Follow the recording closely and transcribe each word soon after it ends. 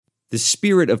The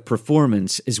spirit of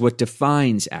performance is what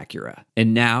defines Acura.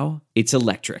 And now, it's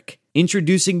electric.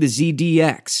 Introducing the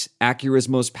ZDX, Acura's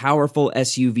most powerful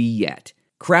SUV yet.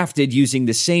 Crafted using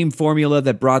the same formula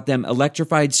that brought them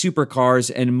electrified supercars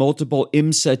and multiple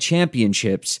IMSA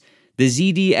championships, the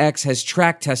ZDX has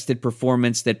track-tested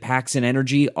performance that packs an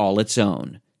energy all its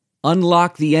own.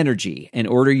 Unlock the energy and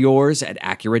order yours at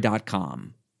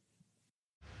Acura.com.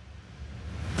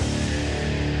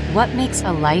 What makes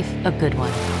a life a good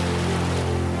one?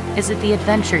 Is it the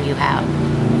adventure you have?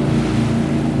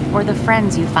 Or the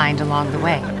friends you find along the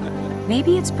way?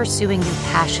 Maybe it's pursuing your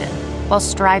passion while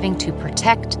striving to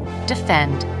protect,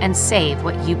 defend, and save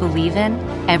what you believe in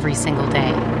every single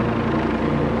day.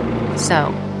 So,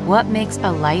 what makes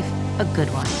a life a good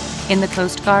one? In the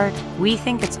Coast Guard, we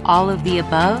think it's all of the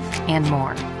above and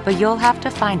more, but you'll have to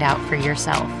find out for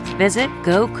yourself. Visit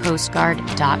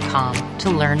gocoastguard.com to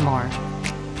learn more.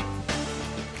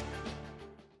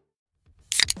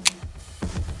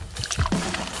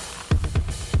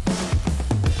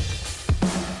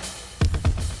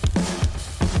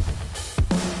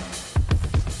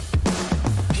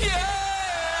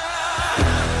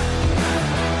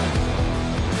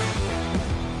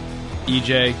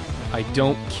 EJ, I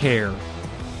don't care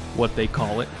what they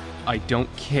call it. I don't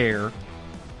care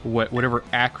whatever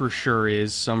Acrisure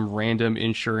is, some random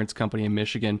insurance company in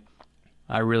Michigan.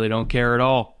 I really don't care at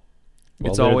all. Well,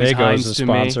 it's always Heinz to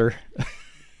sponsor.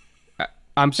 Me.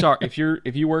 I'm sorry if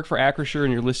you work for Acrisure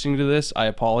and you're listening to this, I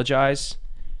apologize.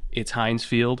 It's Heinz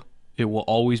Field. It will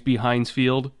always be Heinz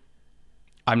Field.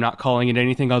 I'm not calling it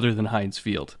anything other than Heinz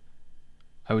Field.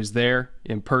 I was there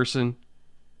in person.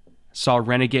 Saw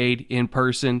Renegade in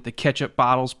person, the ketchup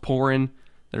bottles pouring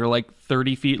that are like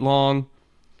 30 feet long.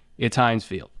 It's Heinz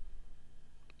Field.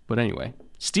 But anyway,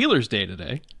 Steelers Day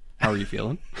today. How are you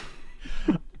feeling?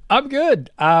 I'm good.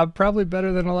 Probably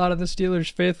better than a lot of the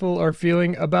Steelers faithful are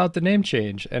feeling about the name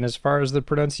change. And as far as the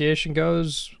pronunciation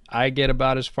goes, I get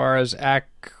about as far as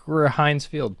Heinz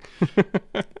Field.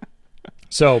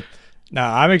 So...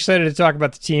 Now, I'm excited to talk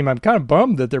about the team. I'm kind of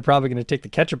bummed that they're probably going to take the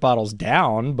ketchup bottles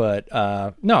down, but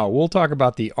no, we'll talk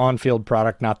about the on-field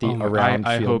product, not the around-field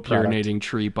I hope product. Urinating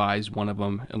Tree buys one of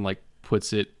them and like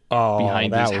puts it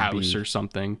behind his house or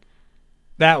something.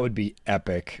 That would be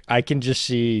epic. I can just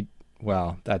see,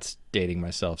 well, that's dating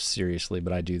myself seriously,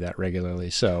 but I do that regularly.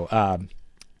 So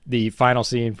the final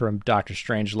scene from Dr.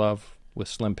 Strangelove with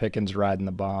Slim Pickens riding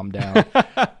the bomb down.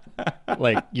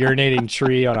 Like urinating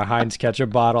Tree on a Heinz ketchup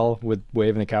bottle with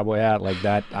waving the cowboy hat like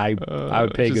that. I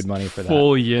would pay good money for that.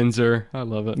 Full Yinzer. I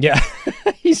love it. Yeah.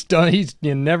 He's done.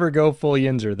 You never go full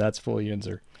Yinzer. That's full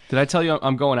Yinzer. Did I tell you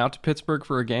I'm going out to Pittsburgh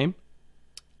for a game?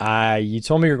 You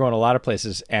told me you're going a lot of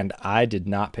places, and I did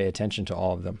not pay attention to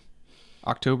all of them.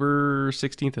 October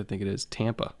 16th, I think it is,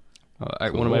 Tampa.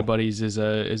 Cool. One of my buddies is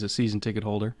a season ticket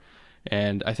holder,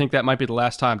 and I think that might be the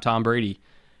last time Tom Brady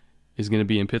is going to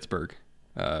be in Pittsburgh.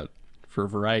 For a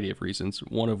variety of reasons,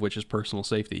 one of which is personal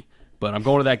safety. But I'm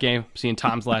going to that game, seeing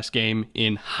Tom's last game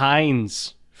in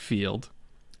Heinz Field,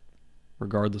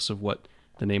 regardless of what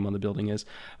the name on the building is.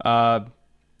 All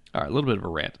right, a little bit of a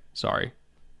rant. Sorry.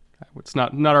 It's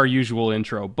not our usual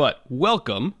intro, but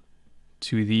welcome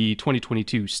to the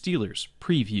 2022 Steelers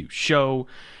preview show.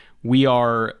 We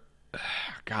are,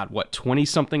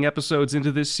 20-something episodes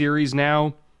into this series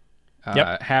now.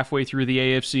 Yep. Halfway through the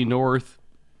AFC North,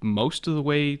 most of the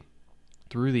way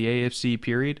through the AFC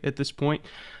period at this point,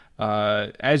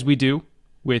 as we do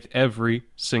with every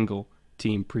single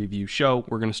team preview show.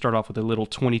 We're going to start off with a little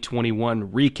 2021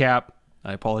 recap.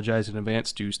 I apologize in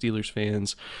advance to Steelers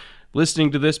fans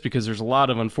listening to this because there's a lot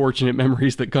of unfortunate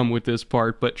memories that come with this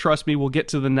part, but trust me, we'll get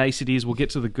to the niceties, we'll get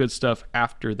to the good stuff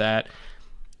after that.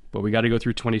 But we got to go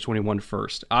through 2021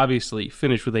 first. Obviously,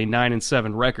 finish with a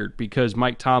 9-7 record because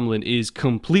Mike Tomlin is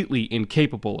completely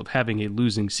incapable of having a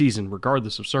losing season,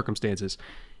 regardless of circumstances.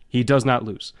 He does not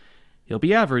lose. He'll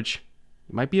be average.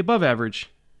 He might be above average,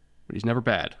 but he's never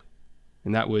bad.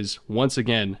 And that was, once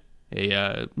again,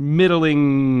 a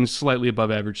middling, slightly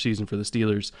above average season for the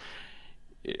Steelers.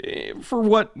 For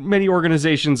what many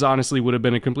organizations, honestly, would have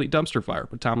been a complete dumpster fire.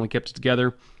 But Tomlin kept it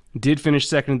together. Did finish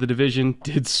second in the division,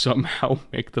 did somehow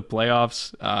make the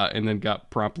playoffs, and then got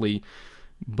promptly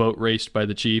boat raced by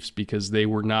the Chiefs because they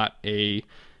were not in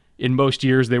most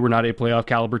years, they were not a playoff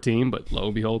caliber team, but lo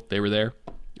and behold, they were there.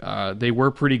 They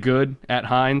were pretty good at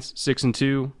Heinz,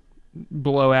 6-2,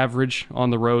 below average on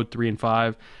the road,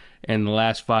 3-5, and the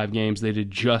last 5 games, they did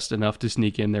just enough to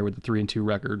sneak in there with a 3-2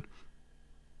 record.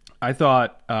 I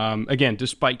thought, again,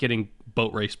 despite getting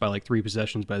boat raced by like 3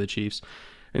 possessions by the Chiefs,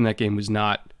 and that game was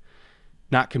not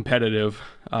not competitive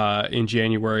in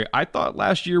January. I thought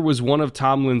last year was one of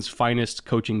Tomlin's finest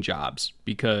coaching jobs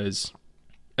because,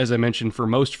 as I mentioned, for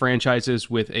most franchises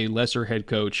with a lesser head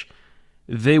coach,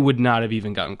 they would not have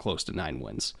even gotten close to 9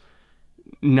 wins.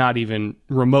 Not even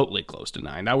remotely close to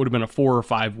 9. That would have been a 4 or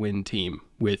 5 win team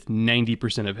with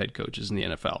 90% of head coaches in the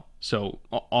NFL. So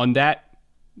on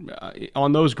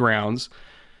those grounds,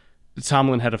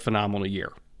 Tomlin had a phenomenal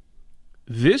year.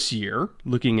 This year,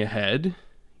 looking ahead,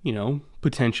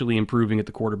 potentially improving at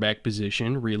the quarterback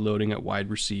position, reloading at wide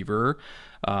receiver,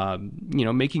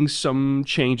 making some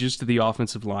changes to the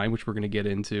offensive line, which we're going to get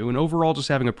into, and overall just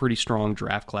having a pretty strong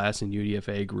draft class and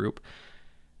UDFA group.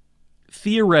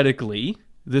 Theoretically,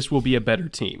 this will be a better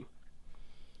team.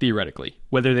 Theoretically.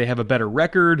 Whether they have a better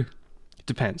record, it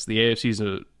depends. The AFC is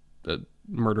a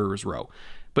murderer's row.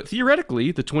 But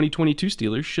theoretically, the 2022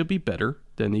 Steelers should be better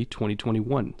than the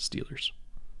 2021 Steelers.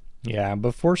 Yeah,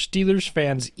 before Steelers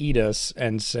fans eat us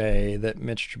and say that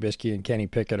Mitch Trubisky and Kenny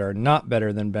Pickett are not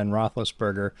better than Ben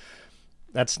Roethlisberger,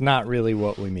 that's not really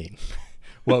what we mean.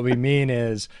 What we mean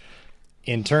is,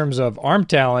 in terms of arm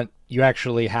talent, you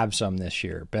actually have some this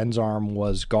year. Ben's arm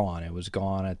was gone. It was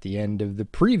gone at the end of the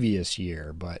previous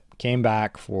year, but came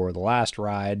back for the last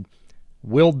ride,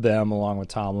 willed them, along with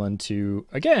Tomlin, to,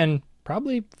 again,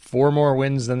 probably 4 more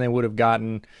wins than they would have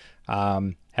gotten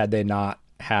had they not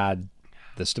had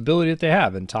the stability that they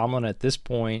have. And Tomlin, at this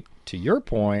point, to your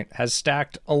point, has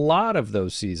stacked a lot of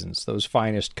those seasons, those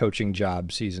finest coaching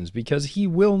job seasons, because he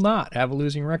will not have a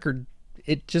losing record.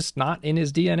 It's just not in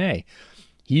his DNA.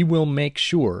 He will make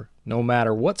sure, no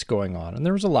matter what's going on, and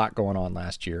there was a lot going on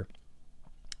last year,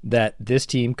 that this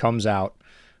team comes out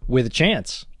with a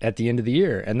chance at the end of the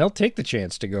year. And they'll take the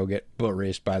chance to go get butt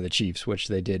raced by the Chiefs, which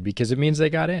they did, because it means they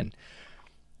got in.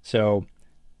 So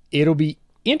it'll be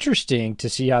interesting to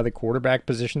see how the quarterback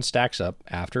position stacks up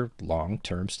after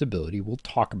long-term stability. We'll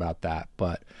talk about that.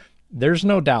 But there's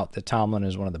no doubt that Tomlin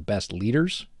is one of the best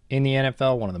leaders in the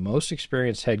NFL, one of the most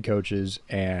experienced head coaches.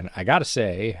 And I got to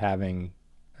say, having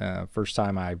first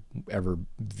time I ever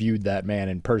viewed that man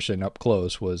in person up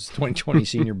close was 2020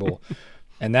 Senior Bowl.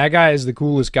 And that guy is the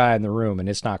coolest guy in the room, and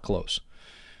it's not close.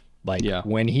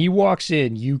 When he walks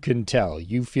in, you can tell.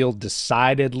 You feel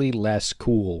decidedly less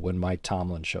cool when Mike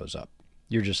Tomlin shows up.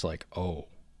 You're just like, oh,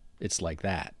 it's like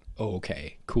that. Oh,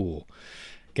 okay, cool.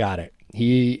 Got it.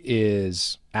 He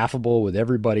is affable with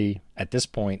everybody at this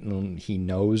point, and he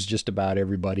knows just about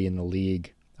everybody in the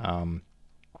league.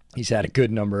 He's had a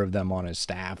good number of them on his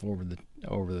staff over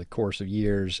the course of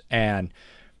years, and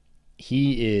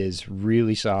he is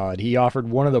really solid. He offered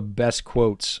one of the best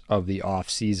quotes of the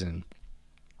offseason.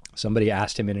 Somebody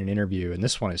asked him in an interview, and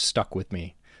this one has stuck with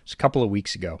me. It's a couple of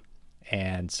weeks ago,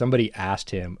 and somebody asked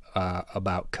him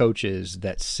about coaches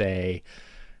that say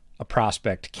a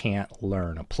prospect can't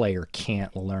learn, a player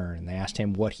can't learn, and they asked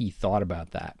him what he thought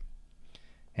about that.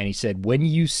 And he said, when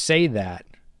you say that,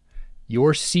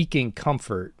 you're seeking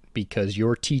comfort because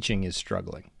your teaching is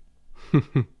struggling.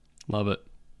 Love it.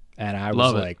 And I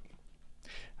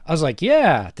was like,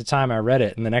 yeah, at the time I read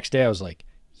it. And the next day I was like,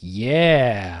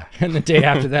 yeah. And the day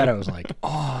after that I was like,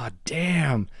 oh,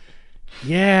 damn.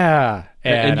 Yeah.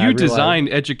 And you design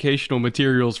educational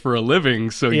materials for a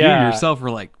living, so you yourself were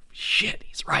like, shit,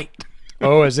 he's right.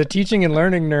 Oh, as a teaching and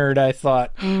learning nerd, I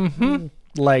thought,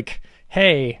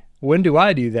 hey, when do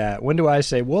I do that? When do I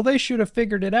say, well, they should have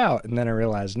figured it out? And then I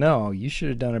realized, no, you should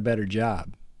have done a better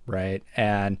job, right?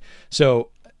 And so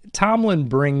Tomlin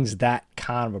brings that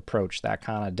kind of approach, that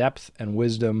kind of depth and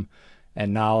wisdom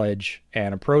and knowledge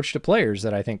and approach to players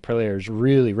that I think players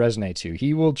really resonate to.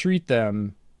 He will treat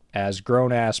them as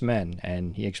grown-ass men,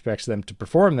 and he expects them to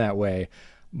perform that way,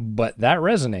 but that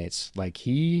resonates. Like,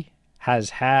 he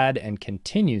has had and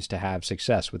continues to have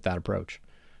success with that approach.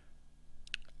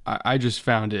 I just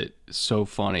found it so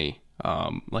funny.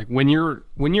 Like when you're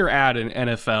at an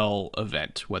NFL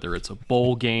event, whether it's a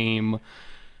bowl game,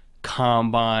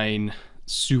 combine,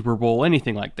 Super Bowl,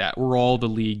 anything like that, where all the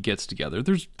league gets together.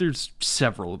 There's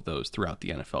several of those throughout the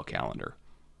NFL calendar.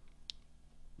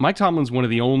 Mike Tomlin's one of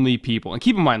the only people, and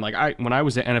keep in mind, when I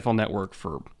was at NFL Network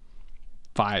for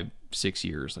 5-6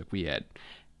 years, we had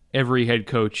every head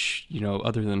coach,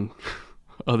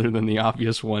 other than the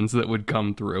obvious ones that would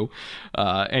come through,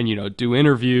 and do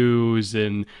interviews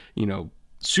and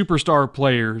superstar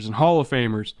players and Hall of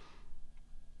Famers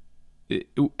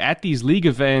at these league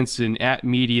events and at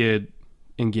media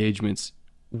engagements.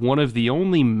 One of the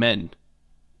only men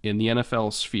in the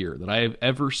NFL sphere that I have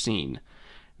ever seen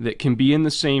that can be in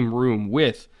the same room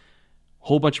with a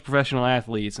whole bunch of professional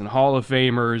athletes and Hall of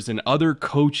Famers and other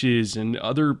coaches and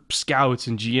other scouts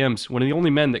and GMs, one of the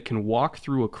only men that can walk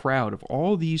through a crowd of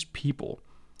all these people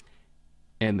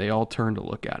and they all turn to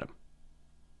look at him.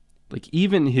 Like,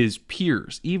 even his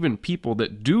peers, even people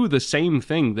that do the same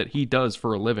thing that he does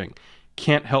for a living,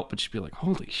 can't help but just be like,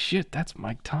 holy shit, that's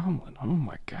Mike Tomlin. Oh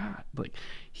my God. Like,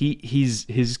 he's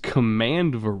his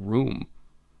command of a room.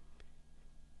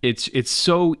 It's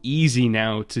so easy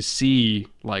now to see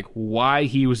like why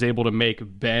he was able to make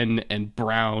Ben and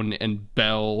Brown and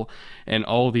Bell and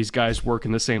all these guys work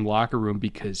in the same locker room,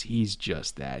 because he's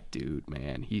just that dude,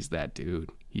 man. He's that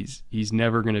dude. He's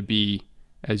never going to be,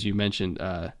 as you mentioned,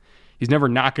 he's never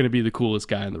not going to be the coolest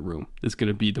guy in the room. He's going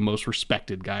to be the most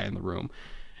respected guy in the room.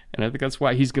 And I think that's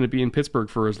why he's going to be in Pittsburgh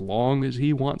for as long as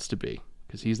he wants to be,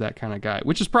 because he's that kind of guy,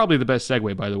 which is probably the best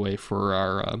segue, by the way, for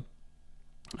our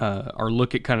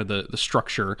look at kind of the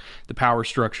structure, the power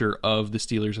structure of the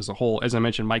Steelers as a whole. As I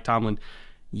mentioned, Mike Tomlin,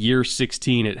 year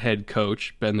 16 at head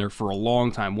coach, been there for a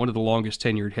long time, one of the longest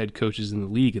tenured head coaches in the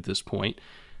league at this point.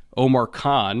 Omar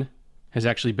Khan has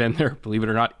actually been there, believe it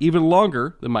or not, even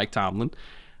longer than Mike Tomlin.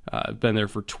 Been there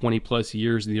for 20 plus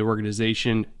years in the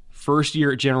organization. First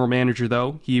year at general manager,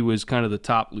 though, he was kind of the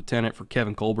top lieutenant for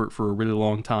Kevin Colbert for a really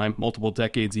long time, multiple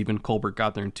decades even. Colbert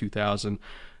got there in 2000.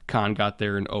 Khan got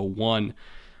there in 2001.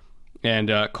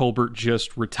 And Colbert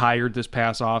just retired this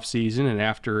past offseason, and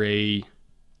after a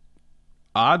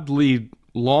oddly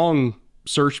long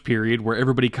search period where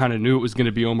everybody kind of knew it was going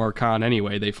to be Omar Khan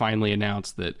anyway, they finally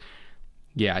announced that,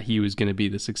 yeah, he was going to be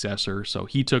the successor. So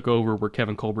he took over where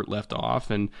Kevin Colbert left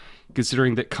off, and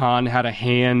considering that Khan had a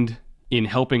hand in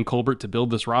helping Colbert to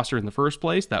build this roster in the first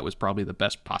place, that was probably the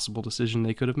best possible decision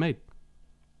they could have made.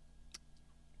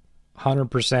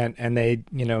 100%. And they,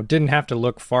 didn't have to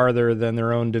look farther than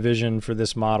their own division for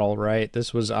this model, right?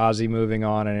 This was Ozzie moving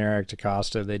on and Eric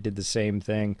DeCosta. They did the same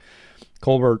thing.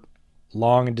 Colbert,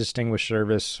 long and distinguished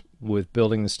service with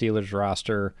building the Steelers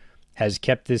roster, has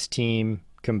kept this team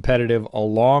competitive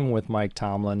along with Mike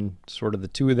Tomlin, sort of the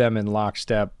two of them in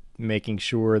lockstep, making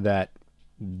sure that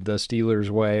the Steelers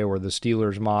way or the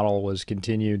Steelers model was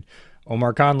continued.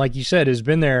 Omar Khan, like you said, has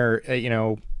been there,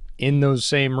 in those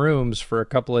same rooms for a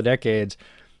couple of decades,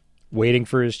 waiting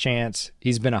for his chance.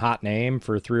 He's been a hot name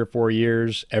for 3 or 4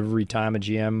 years. Every time a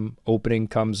GM opening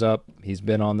comes up, he's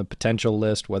been on the potential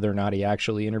list, whether or not he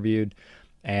actually interviewed.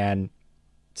 And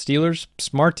Steelers,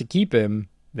 smart to keep him.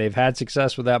 They've had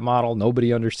success with that model.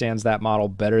 Nobody understands that model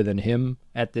better than him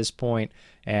at this point.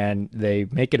 And they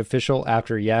make it official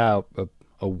after,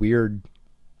 a weird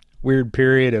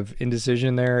period of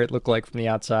indecision there, it looked like from the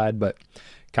outside, but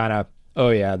kind of,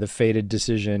 the fated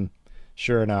decision.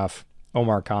 Sure enough,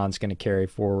 Omar Khan's going to carry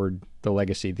forward the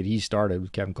legacy that he started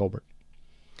with Kevin Colbert.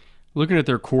 Looking at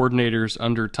their coordinators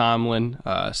under Tomlin,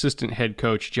 assistant head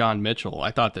coach John Mitchell,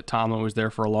 I thought that Tomlin was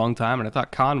there for a long time, and I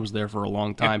thought Khan was there for a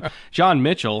long time. John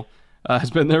Mitchell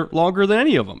has been there longer than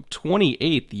any of them.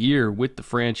 28th year with the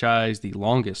franchise, the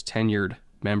longest tenured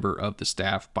member of the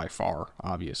staff by far,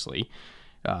 obviously.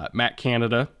 Matt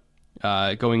Canada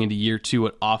going into year 2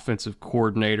 at offensive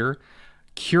coordinator.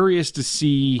 Curious to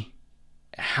see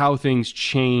how things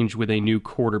change with a new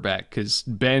quarterback, because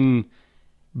Ben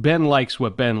likes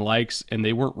what Ben likes, and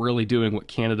they weren't really doing what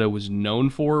Canada was known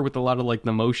for with a lot of like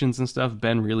the motions and stuff.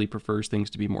 Ben really prefers things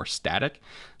to be more static,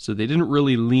 so they didn't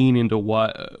really lean into a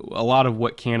lot of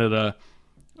what Canada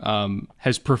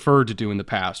has preferred to do in the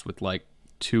past with like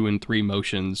 2 and 3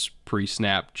 motions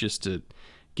pre-snap, just to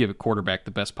give a quarterback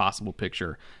the best possible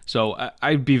picture. So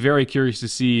I'd be very curious to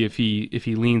see if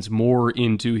he leans more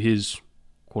into his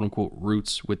quote-unquote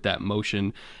roots with that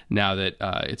motion now that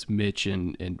it's Mitch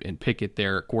and Pickett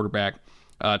there at quarterback.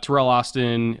 Terrell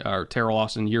Austin,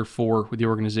 year 4 with the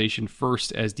organization,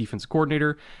 first as defensive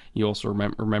coordinator. You also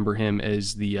remember him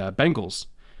as the Bengals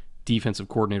defensive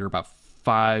coordinator about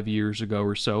 5 years ago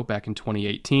or so, back in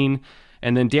 2018.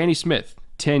 And then Danny Smith,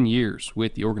 10 years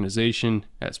with the organization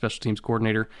as special teams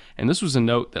coordinator. And this was a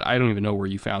note that I don't even know where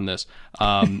you found this.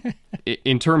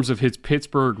 In terms of his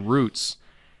Pittsburgh roots,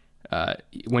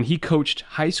 when he coached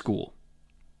high school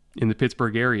in the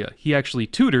Pittsburgh area, he actually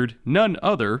tutored none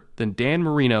other than Dan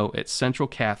Marino at Central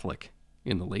Catholic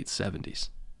in the late 70s.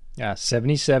 Yeah,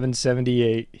 77,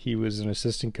 78, he was an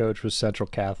assistant coach with Central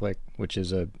Catholic, which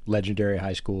is a legendary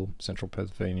high school, Central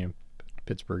Pennsylvania,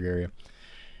 Pittsburgh area.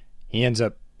 He ends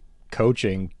up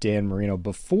coaching Dan Marino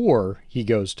before he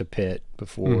goes to Pitt,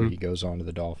 before he goes on to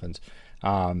the Dolphins.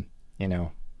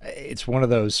 It's one of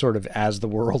those sort of as the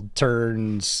world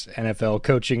turns NFL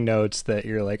coaching notes that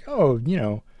you're like,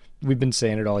 we've been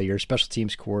saying it all year. Special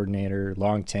teams coordinator,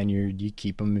 long tenured, you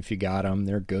keep them if you got them.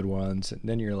 They're good ones. And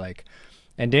then you're like,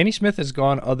 and Danny Smith has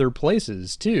gone other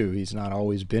places too. He's not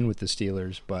always been with the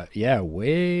Steelers, but yeah,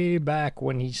 way back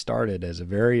when he started as a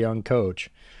very young coach,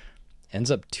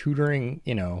 ends up tutoring,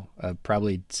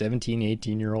 probably 17,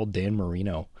 18-year-old Dan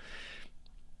Marino.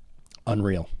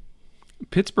 Unreal.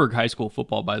 Pittsburgh high school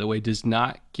football, by the way, does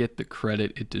not get the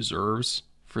credit it deserves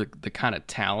for the kind of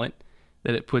talent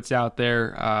that it puts out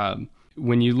there.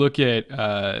 When you look at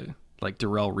like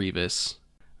Darrelle Revis,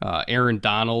 Aaron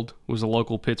Donald was a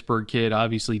local Pittsburgh kid.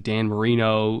 Obviously, Dan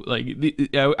Marino.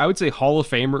 I would say Hall of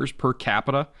Famers per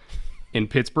capita in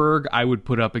Pittsburgh, I would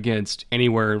put up against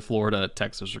anywhere in Florida,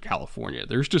 Texas, or California.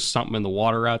 There's just something in the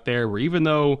water out there where, even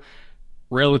though,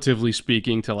 relatively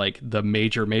speaking to like the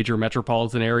major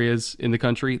metropolitan areas in the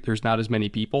country, there's not as many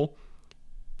people,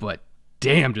 but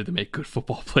damn, do they make good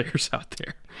football players out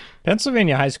there.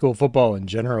 Pennsylvania high school football in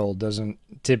general doesn't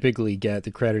typically get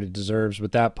the credit it deserves,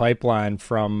 with that pipeline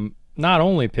from not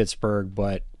only Pittsburgh,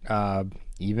 but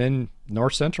even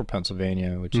north central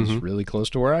Pennsylvania, which is really close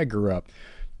to where I grew up,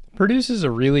 produces a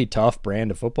really tough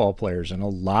brand of football players. And a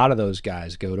lot of those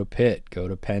guys go to Pitt, go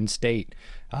to Penn State.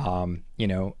 When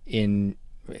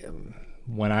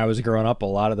I was growing up, a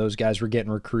lot of those guys were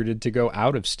getting recruited to go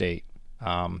out of state.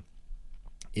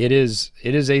 It is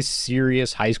a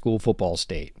serious high school football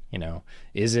state.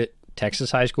 Is it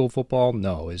Texas high school football?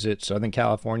 No. Is it Southern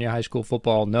California high school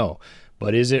football? No.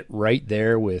 But is it right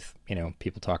there with,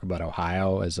 people talk about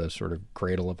Ohio as a sort of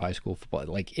cradle of high school football?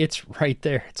 Like, it's right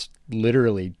there. It's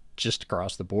literally just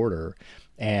across the border,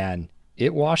 and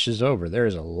it washes over. There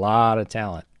is a lot of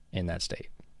talent in that state.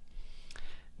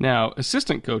 Now,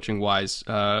 assistant coaching wise,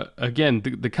 again,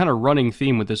 the kind of running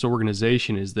theme with this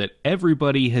organization is that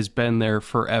everybody has been there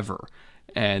forever.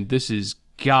 And this has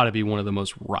got to be one of the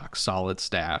most rock solid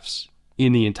staffs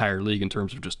in the entire league in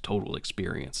terms of just total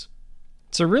experience.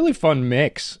 It's a really fun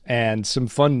mix and some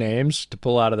fun names to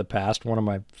pull out of the past. One of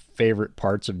my favorite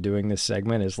parts of doing this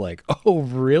segment is like, oh,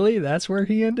 really? That's where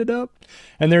he ended up?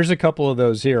 And there's a couple of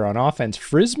those here. On offense,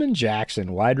 Frisman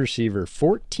Jackson, wide receiver,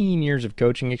 14 years of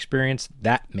coaching experience.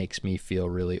 That makes me feel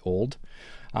really old.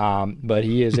 But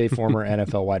he is a former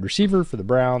NFL wide receiver for the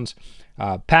Browns.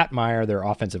 Pat Meyer, their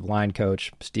offensive line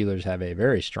coach. Steelers have a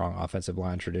very strong offensive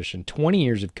line tradition. 20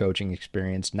 years of coaching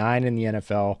experience, 9 in the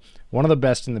NFL, one of the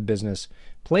best in the business.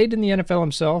 Played in the NFL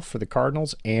himself for the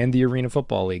Cardinals and the Arena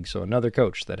Football League, so another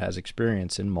coach that has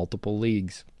experience in multiple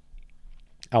leagues.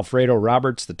 Alfredo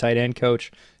Roberts, the tight end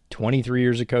coach, 23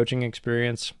 years of coaching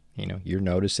experience. You're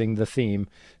noticing the theme.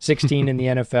 16 in the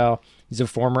NFL. He's a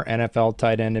former NFL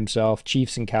tight end himself.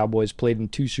 Chiefs and Cowboys, played in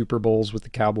 2 Super Bowls with the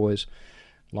Cowboys.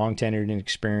 Long-tenured and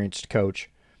experienced coach.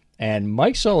 And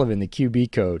Mike Sullivan, the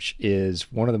QB coach,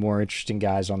 is one of the more interesting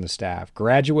guys on the staff.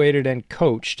 Graduated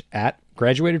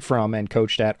from and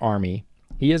coached at Army.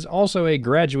 He is also a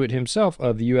graduate himself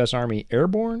of the U.S. Army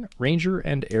Airborne, Ranger,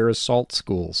 and Air Assault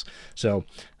schools. So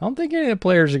I don't think any of the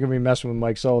players are going to be messing with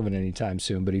Mike Sullivan anytime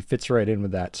soon, but he fits right in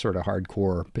with that sort of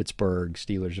hardcore Pittsburgh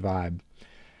Steelers vibe.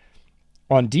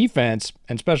 On defense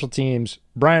and special teams,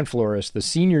 Brian Flores, the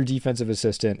senior defensive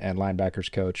assistant and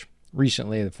linebackers coach,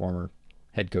 recently the former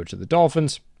head coach of the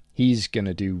Dolphins. He's going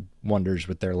to do wonders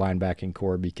with their linebacking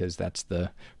core because that's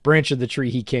the branch of the tree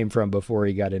he came from before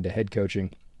he got into head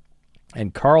coaching.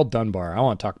 And Carl Dunbar, I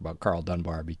want to talk about Carl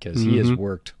Dunbar because he has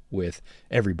worked with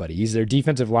everybody. He's their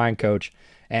defensive line coach,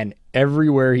 and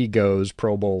everywhere he goes,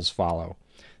 Pro Bowls follow.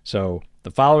 So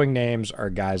the following names are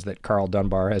guys that Carl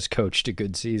Dunbar has coached to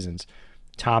good seasons.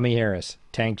 Tommy Harris,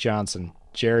 Tank Johnson,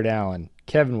 Jared Allen,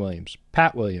 Kevin Williams,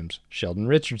 Pat Williams, Sheldon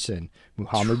Richardson,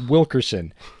 Muhammad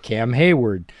Wilkerson, Cam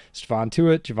Hayward, Stephon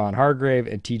Tuitt, Javon Hargrave,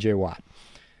 and TJ Watt.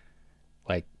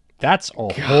 That's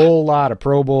a whole lot of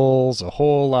Pro Bowls, a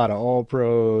whole lot of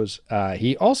All-Pros.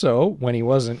 He also, when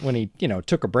he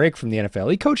took a break from the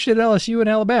NFL, he coached at LSU and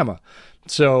Alabama.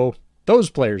 So those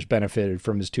players benefited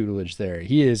from his tutelage there.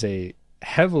 He is a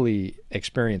heavily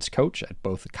experienced coach at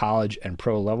both the college and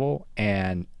pro level,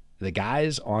 and the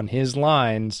guys on his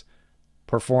lines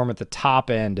perform at the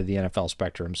top end of the NFL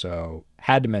spectrum. So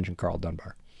had to mention Carl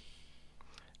Dunbar.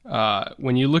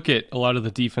 When you look at a lot of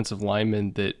the defensive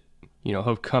linemen that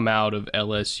have come out of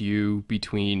LSU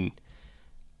between,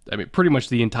 pretty much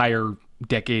the entire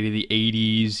decade of the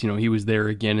 80s. He was there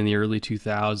again in the early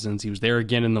 2000s. He was there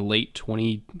again in the late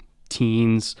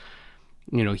 20-teens.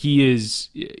 He is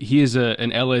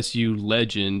an LSU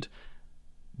legend,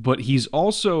 but he's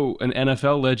also an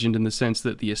NFL legend in the sense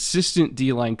that the assistant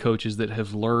D-line coaches that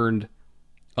have learned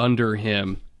under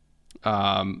him,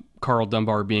 Carl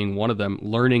Dunbar being one of them,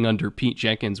 learning under Pete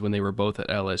Jenkins when they were both at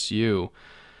LSU.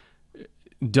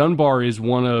 Dunbar is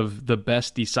one of the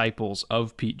best disciples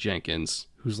of Pete Jenkins,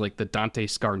 who's like the Dante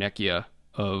Scarnecchia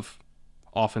of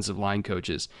offensive line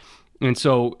coaches. And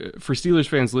so for Steelers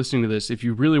fans listening to this, if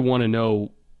you really want to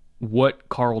know what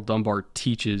Carl Dunbar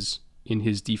teaches in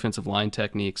his defensive line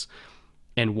techniques,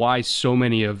 and why so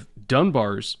many of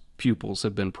Dunbar's pupils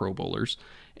have been Pro Bowlers,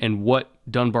 and what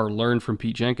Dunbar learned from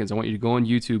Pete Jenkins. I want you to go on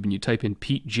YouTube and you type in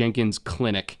Pete Jenkins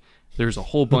Clinic. There's a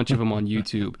whole bunch of them on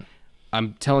YouTube.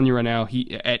 I'm telling you right now,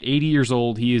 he at 80 years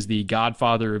old, he is the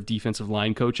godfather of defensive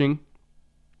line coaching,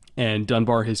 and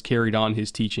Dunbar has carried on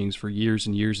his teachings for years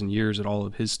and years and years at all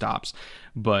of his stops.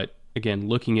 But again,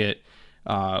 looking at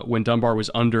when Dunbar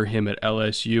was under him at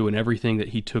LSU and everything that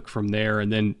he took from there,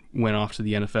 and then went off to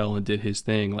the NFL and did his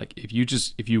thing. Like if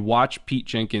you watch Pete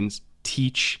Jenkins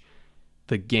teach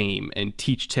the game and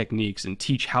teach techniques and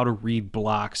teach how to read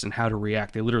blocks and how to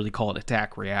react, they literally call it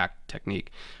attack react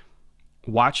technique.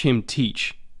 Watch him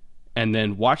teach, and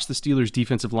then watch the Steelers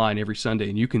defensive line every Sunday,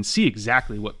 and you can see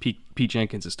exactly what Pete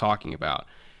Jenkins is talking about.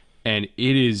 And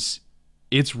it's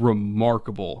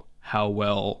remarkable how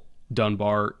well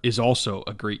Dunbar is also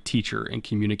a great teacher and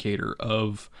communicator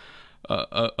of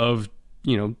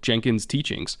Jenkins'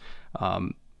 teachings.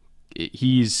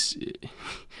 He's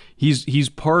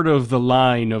part of the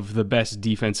line of the best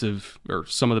defensive, or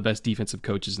some of the best defensive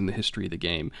coaches in the history of the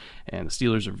game, and the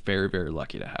Steelers are very, very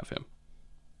lucky to have him.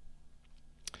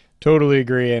 Totally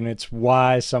agree, and it's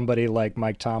why somebody like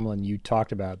Mike Tomlin you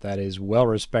talked about that is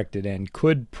well-respected and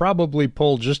could probably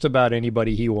pull just about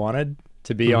anybody he wanted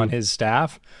to be on his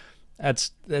staff.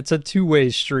 That's a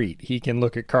two-way street. He can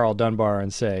look at Carl Dunbar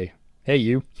and say, hey,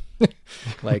 you,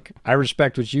 like, I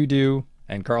respect what you do,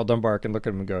 and Carl Dunbar can look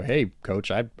at him and go, hey,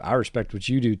 coach, I respect what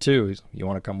you do too. You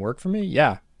want to come work for me?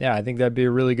 Yeah, I think that'd be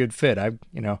a really good fit. I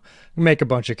make a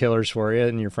bunch of killers for you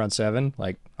in your front seven.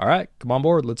 Like, all right, come on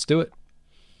board, let's do it.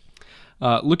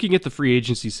 Looking at the free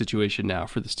agency situation now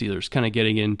for the Steelers, kind of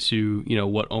getting into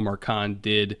what Omar Khan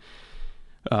did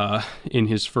in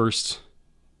his first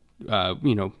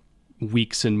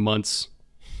weeks and months,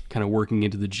 kind of working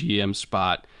into the GM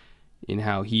spot, in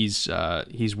how he's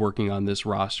working on this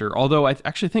roster. Although I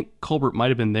actually think Colbert might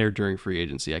have been there during free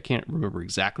agency. I can't remember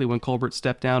exactly when Colbert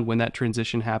stepped down, when that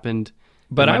transition happened.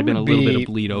 But I would been a little bit of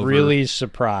bleed over. Really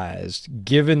surprised,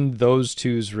 given those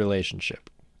two's relationship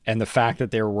and the fact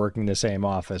that they were working the same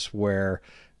office, where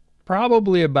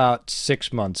probably about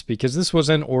 6 months, because this was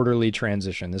an orderly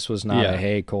transition. This was not a,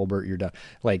 hey, Colbert, you're done.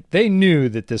 Like, they knew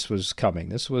that this was coming.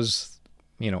 This was,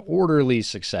 orderly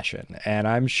succession. And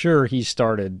I'm sure he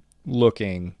started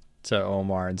looking to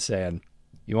Omar and saying,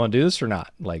 you want to do this or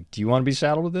not? Like, do you want to be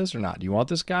saddled with this or not? Do you want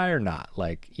this guy or not?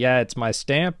 Like, yeah, it's my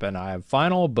stamp and I have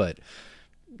final, but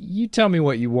you tell me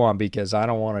what you want, because I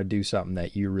don't want to do something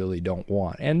that you really don't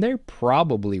want. And they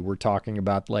probably were talking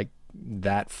about like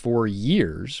that for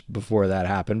years before that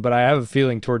happened. But I have a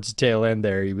feeling towards the tail end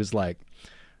there, he was like,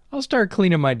 I'll start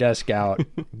cleaning my desk out.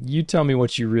 You tell me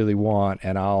what you really want,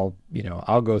 and I'll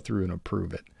go through and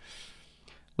approve it.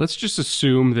 Let's just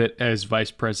assume that as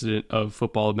vice president of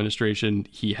football administration,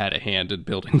 he had a hand in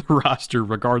building the roster,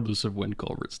 regardless of when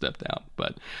Colbert stepped down.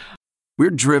 But we're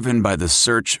driven by the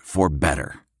search for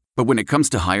better. But when it comes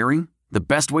to hiring, the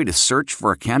best way to search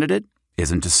for a candidate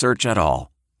isn't to search at all.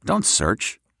 Don't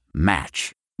search.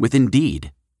 Match with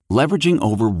Indeed. Leveraging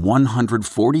over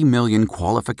 140 million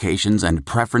qualifications and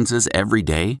preferences every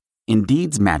day,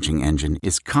 Indeed's matching engine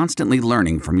is constantly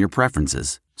learning from your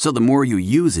preferences. So the more you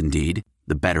use Indeed,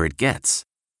 the better it gets.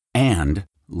 And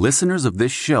listeners of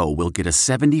this show will get a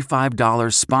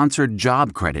 $75 sponsored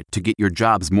job credit to get your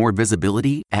jobs more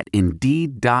visibility at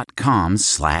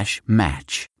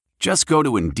Indeed.com/match. Just go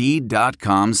to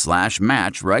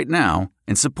Indeed.com/match right now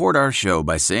and support our show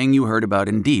by saying you heard about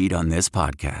Indeed on this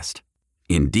podcast.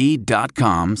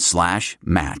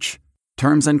 Indeed.com/match.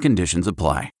 Terms and conditions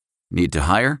apply. Need to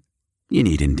hire? You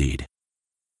need Indeed.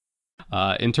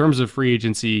 In terms of free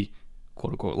agency,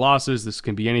 quote-unquote losses, this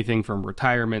can be anything from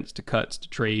retirements to cuts to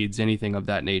trades, anything of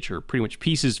that nature. Pretty much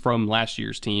pieces from last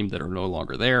year's team that are no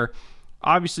longer there.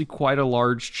 Obviously, quite a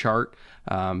large chart.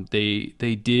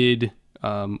 They did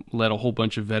let a whole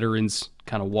bunch of veterans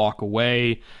kind of walk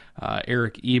away.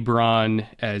 Eric Ebron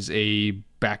as a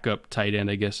backup tight end,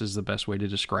 I guess is the best way to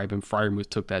describe him. Freiermuth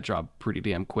took that job pretty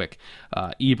damn quick.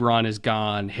 Ebron is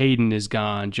gone. Hayden is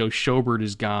gone. Joe Schobert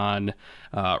is gone.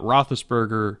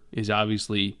 Roethlisberger is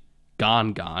obviously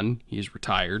gone. He's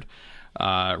retired.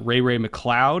 Ray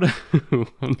McLeod, who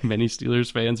many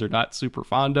Steelers fans are not super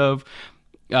fond of.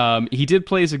 He did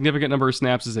play a significant number of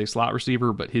snaps as a slot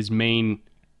receiver, but his main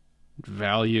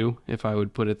value, if I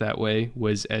would put it that way,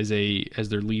 was as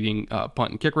their leading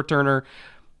punt and kick returner.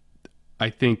 I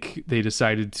think they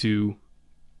decided to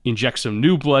inject some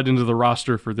new blood into the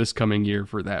roster for this coming year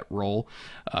for that role.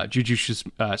 Juju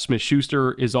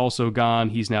Smith-Schuster is also gone.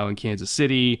 He's now in Kansas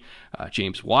City.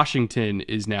 James Washington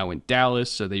is now in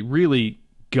Dallas. So they really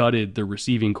gutted the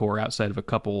receiving core outside of a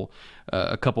couple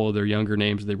of their younger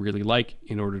names they really like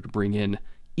in order to bring in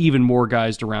even more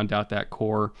guys to round out that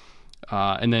core.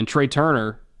 And then Trey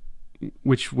Turner,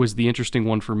 which was the interesting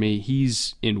one for me,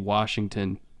 he's in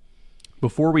Washington.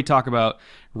 Before we talk about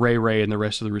Ray and the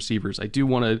rest of the receivers, I do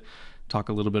want to talk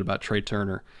a little bit about Trey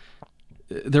Turner.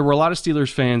 There were a lot of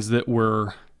Steelers fans that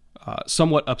were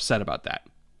somewhat upset about that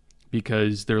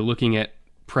because they're looking at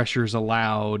pressures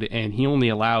allowed, and he only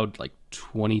allowed like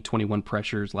 21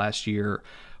 pressures last year,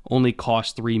 only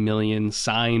cost $3 million,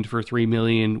 signed for $3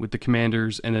 million with the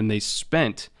Commanders, and then they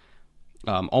spent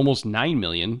almost $9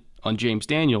 million on James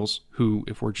Daniels, who,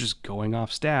 if we're just going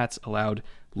off stats, allowed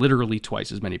literally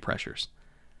twice as many pressures.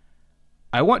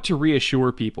 I want to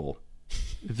reassure people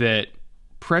that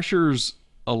pressures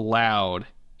allowed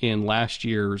in last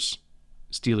year's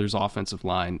Steelers offensive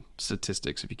line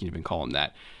statistics, if you can even call them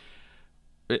that,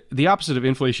 the opposite of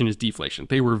inflation is deflation.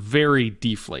 They were very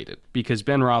deflated because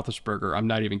Ben Roethlisberger, I'm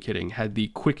not even kidding, had the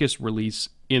quickest release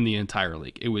in the entire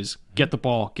league. It was get the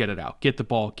ball, get it out, get the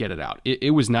ball, get it out.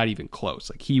 It was not even close.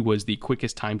 Like, he was the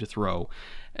quickest time to throw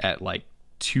at like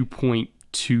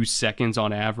 2.2 seconds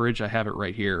on average. I have it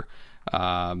right here.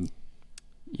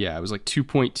 It was like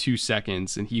 2.2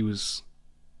 seconds, and he was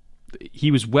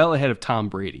well ahead of Tom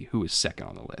Brady, who was second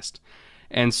on the list.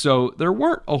 And so there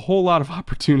weren't a whole lot of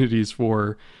opportunities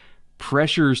for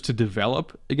pressures to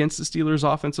develop against the Steelers'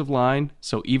 offensive line.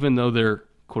 So even though their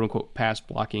quote-unquote pass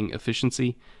blocking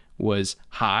efficiency was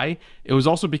high, it was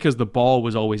also because the ball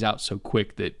was always out so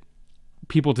quick that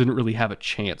people didn't really have a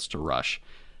chance to rush.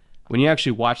 When you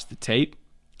actually watch the tape,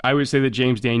 I would say that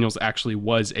James Daniels actually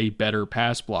was a better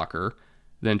pass blocker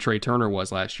than Trey Turner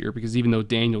was last year, because even though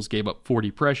Daniels gave up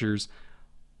 40 pressures,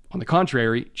 on the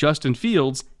contrary, Justin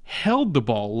Fields held the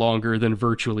ball longer than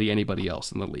virtually anybody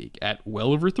else in the league at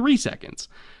well over 3 seconds.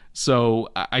 So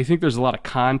I think there's a lot of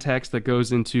context that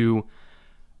goes into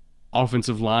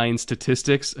offensive line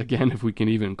statistics, again, if we can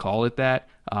even call it that.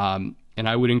 And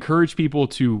I would encourage people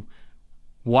to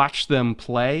watch them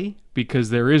play, because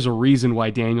there is a reason why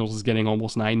Daniels is getting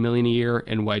almost $9 million a year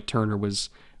and why Turner was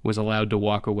allowed to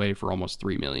walk away for almost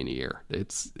 $3 million a year.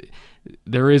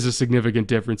 There is a significant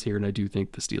difference here, and I do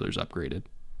think the Steelers upgraded.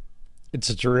 It's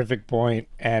a terrific point,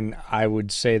 and I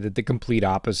would say that the complete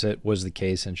opposite was the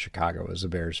case in Chicago as a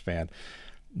Bears fan.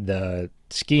 The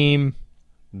scheme,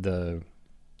 the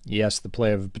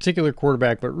play of a particular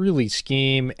quarterback, but really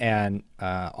scheme and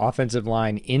offensive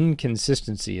line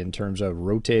inconsistency in terms of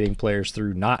rotating players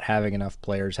through, not having enough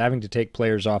players, having to take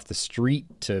players off the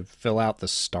street to fill out the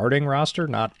starting roster,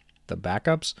 not the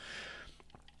backups,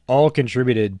 all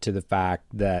contributed to the fact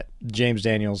that James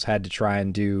Daniels had to try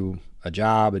and do a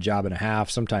job and a half,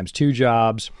 sometimes 2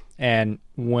 jobs. And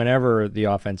whenever the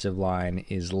offensive line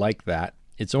is like that,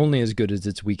 it's only as good as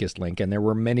its weakest link. And there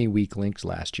were many weak links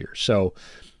last year. So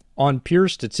on pure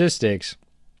statistics,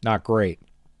 not great.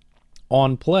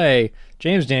 On play,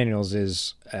 James Daniels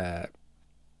is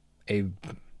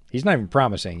he's not even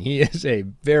promising. He is a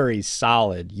very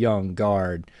solid young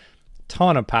guard,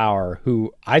 ton of power,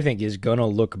 who I think is going to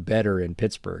look better in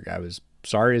Pittsburgh. I was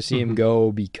sorry to see him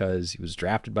go because he was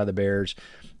drafted by the Bears.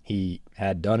 He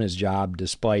had done his job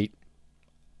despite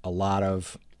a lot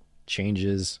of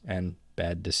changes and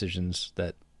bad decisions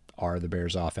that are the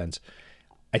Bears' offense.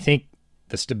 I think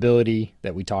the stability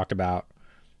that we talked about,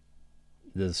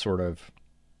 the sort of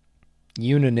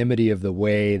unanimity of the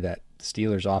way that the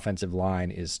Steelers' offensive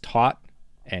line is taught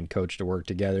and coached to work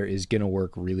together is going to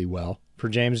work really well for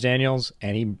James Daniels,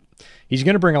 and he's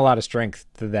going to bring a lot of strength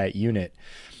to that unit.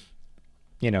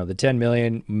 You know, the $10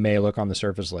 million may look on the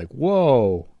surface like,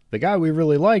 whoa, the guy we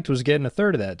really liked was getting a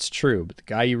third of that. It's true, but the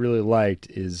guy you really liked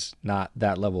is not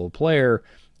that level of player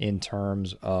in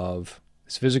terms of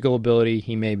his physical ability.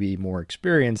 He may be more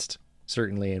experienced,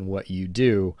 certainly, in what you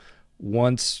do.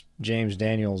 Once James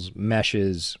Daniels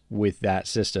meshes with that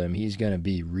system, he's going to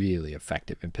be really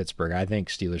effective in Pittsburgh. I think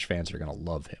Steelers fans are going to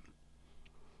love him.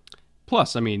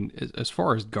 Plus, I mean, as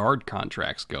far as guard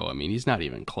contracts go, I mean, he's not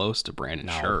even close to Brandon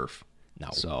Scherf. No.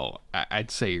 So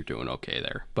I'd say you're doing okay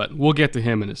there. But we'll get to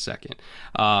him in a second.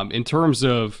 In terms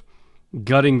of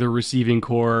gutting the receiving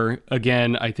core,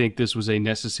 again, I think this was a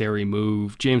necessary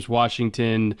move. James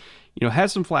Washington, had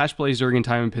some flash plays during his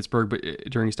time in Pittsburgh,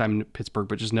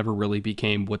 but just never really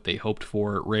became what they hoped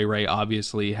for. Ray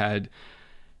obviously had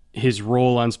his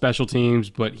role on special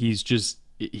teams, but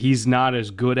he's not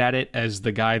as good at it as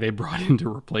the guy they brought in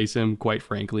to replace him, quite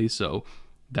frankly. So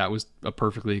that was a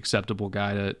perfectly acceptable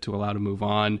guy to allow to move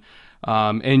on.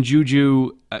 And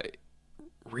Juju,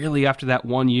 really after that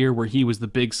 1 year where he was the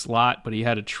big slot, but he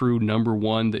had a true number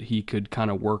one that he could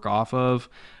kind of work off of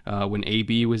when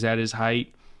AB was at his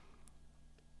height,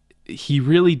 he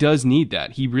really does need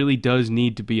that. He really does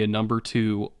need to be a number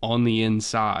 2 on the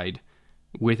inside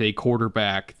with a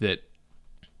quarterback that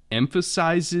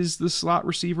emphasizes the slot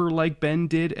receiver like Ben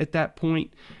did at that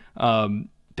point.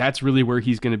 That's really where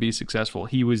he's going to be successful.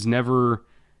 He was never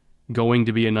going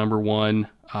to be a number 1.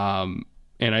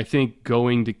 And I think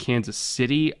going to Kansas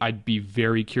City, I'd be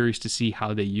very curious to see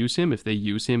how they use him. If they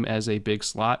use him as a big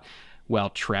slot, while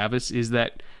Travis is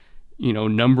that,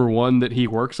 number 1 that he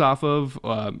works off of,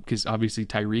 because obviously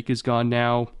Tyreek is gone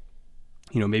now.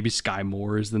 Maybe Sky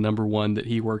Moore is the number 1 that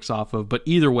he works off of. But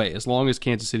either way, as long as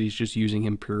Kansas City is just using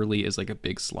him purely as like a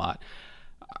big slot,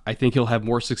 I think he'll have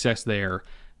more success there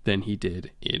than he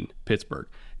did in Pittsburgh.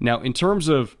 Now, in terms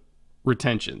of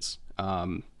retentions,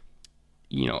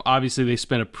 obviously they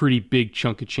spent a pretty big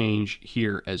chunk of change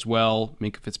here as well.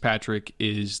 Minkah Fitzpatrick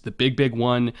is the big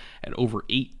one at over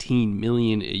 $18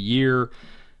 million a year.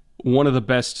 One of the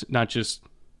best, not just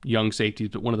young safeties,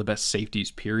 but one of the best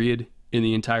safeties, period, in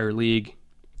the entire league.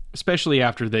 Especially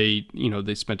after they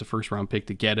spent a first-round pick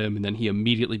to get him, and then he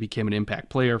immediately became an impact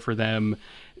player for them.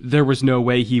 There was no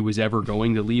way he was ever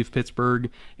going to leave Pittsburgh.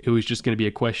 It was just going to be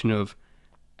a question of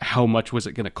how much was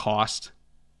it going to cost.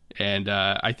 And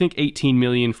I think $18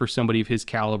 million for somebody of his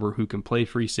caliber who can play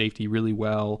free safety really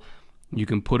well. You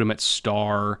can put him at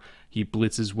star. He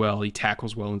blitzes well. He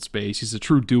tackles well in space. He's a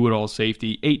true do-it-all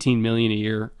safety. $18 million a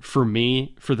year, for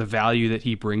me, for the value that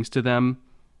he brings to them,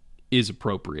 is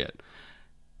appropriate.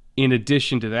 In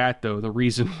addition to that, though, the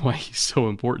reason why he's so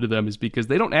important to them is because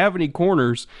they don't have any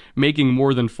corners making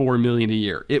more than $4 million a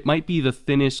year. It might be the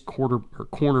thinnest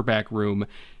cornerback room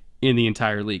in the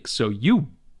entire league. So you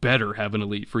better have an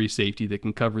elite free safety that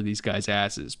can cover these guys'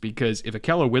 asses, because if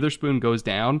Ahkello Witherspoon goes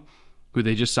down, who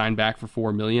they just signed back for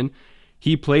 $4 million,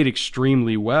 he played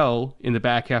extremely well in the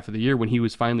back half of the year when he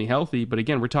was finally healthy. But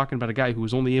again, we're talking about a guy who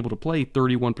was only able to play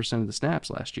 31% of the snaps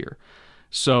last year.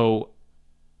 So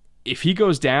if he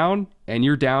goes down and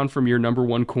you're down from your number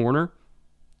 1 corner,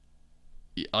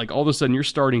 like all of a sudden you're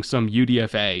starting some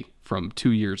UDFA from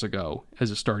 2 years ago as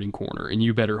a starting corner, and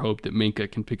you better hope that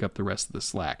Minkah can pick up the rest of the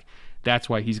slack. That's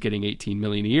why he's getting $18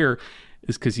 million a year,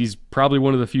 is because he's probably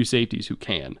one of the few safeties who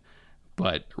can.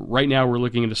 But right now we're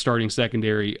looking at a starting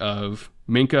secondary of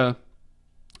Minkah.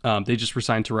 They just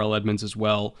resigned Terrell Edmonds as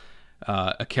well,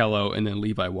 Ahkello, and then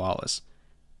Levi Wallace.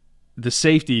 The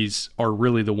safeties are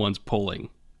really the ones pulling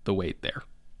the weight there.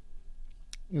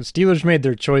 The Steelers made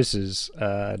their choices,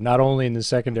 not only in the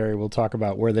secondary. We'll talk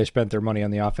about where they spent their money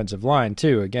on the offensive line,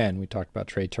 too. Again, we talked about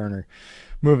Trey Turner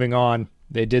moving on.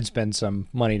 They did spend some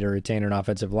money to retain an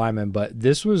offensive lineman, but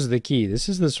this was the key. This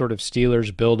is the sort of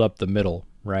Steelers build up the middle,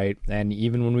 right? And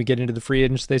even when we get into the free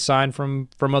agents they signed from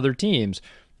other teams,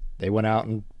 they went out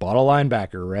and bought a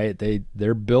linebacker, right?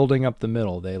 They're building up the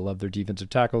middle. They love their defensive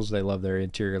tackles. They love their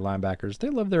interior linebackers. They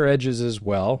love their edges as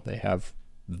well. They have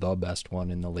the best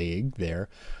one in the league there,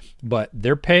 but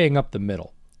they're paying up the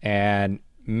middle. And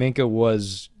Minkah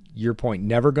was, your point,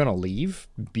 never going to leave,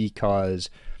 because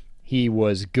he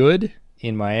was good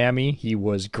in Miami. He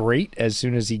was great as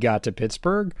soon as he got to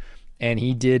Pittsburgh, and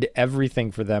he did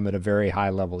everything for them at a very high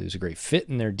level. He was a great fit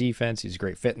in their defense. He's a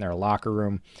great fit in their locker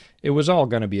room. It was all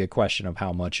going to be a question of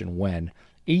how much and when.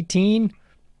 18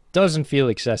 doesn't feel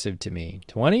excessive to me.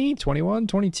 20, 21,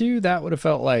 22, that would have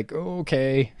felt like,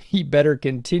 okay, he better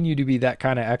continue to be that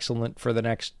kind of excellent for the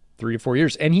next 3 to 4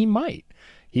 years. And he might.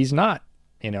 He's not,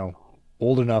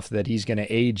 old enough that he's going to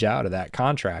age out of that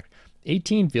contract.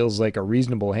 18 feels like a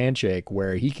reasonable handshake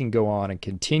where he can go on and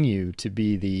continue to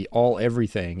be the all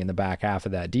everything in the back half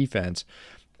of that defense.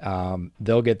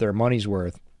 They'll get their money's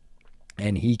worth,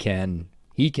 and he can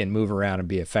move around and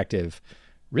be effective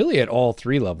really at all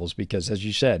 3 levels, because as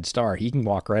you said, Star, he can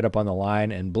walk right up on the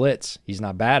line and blitz. He's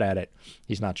not bad at it.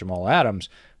 He's not Jamal Adams,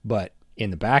 but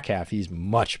in the back half, he's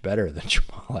much better than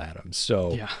Jamal Adams.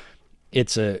 So yeah.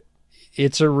 It's a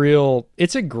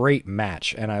great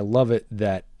match, and I love it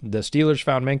that the Steelers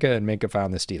found Minkah and Minkah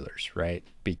found the Steelers, right?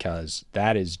 Because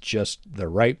that is just the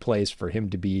right place for him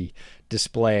to be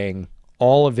displaying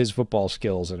all of his football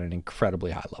skills at an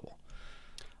incredibly high level.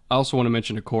 I also want to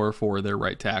mention Okorafor, their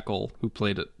right tackle, who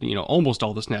played almost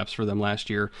all the snaps for them last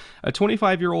year. A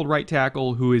 25-year-old right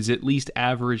tackle who is at least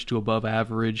average to above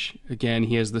average. Again,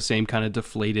 he has the same kind of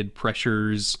deflated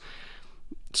pressures,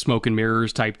 smoke and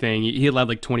mirrors type thing. He allowed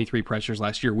like 23 pressures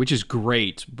last year, which is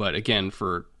great. But again,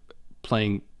 for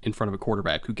playing in front of a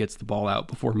quarterback who gets the ball out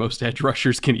before most edge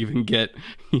rushers can even get,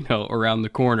 around the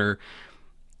corner,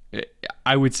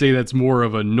 I would say that's more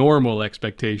of a normal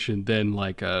expectation than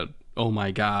like a, oh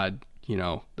my God,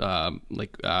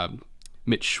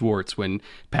 Mitch Schwartz when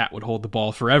Pat would hold the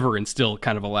ball forever and still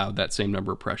kind of allowed that same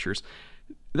number of pressures.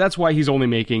 That's why he's only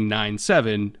making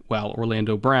 9.7, while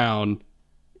Orlando Brown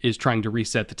is trying to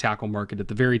reset the tackle market at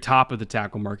the very top of the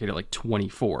tackle market at like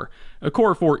 24.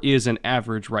 Okorafor is an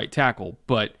average right tackle,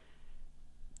 but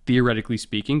theoretically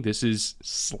speaking, this is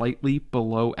slightly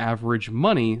below average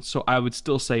money, so I would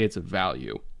still say it's a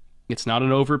value. It's not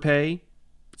an overpay.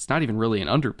 It's not even really an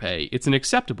underpay. It's an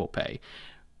acceptable pay,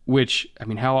 which, I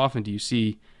mean, how often do you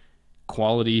see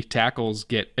quality tackles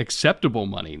get acceptable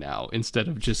money now instead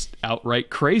of just outright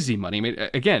crazy money? I mean,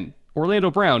 again, Orlando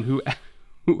Brown, who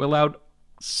allowed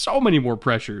so many more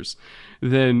pressures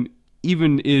than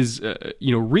even is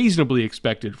reasonably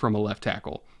expected from a left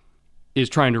tackle, is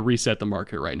trying to reset the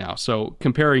market right now. So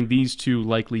comparing these two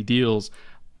likely deals,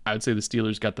 I would say the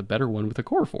Steelers got the better one with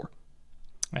Okorafor.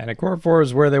 And Okorafor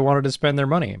is where they wanted to spend their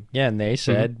money. Again, they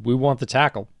said, we want the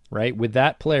tackle, right? With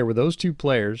that player, with those two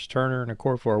players, Turner and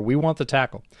Okorafor, we want the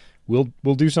tackle.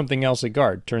 We'll do something else at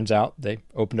guard. Turns out they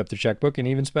opened up the checkbook and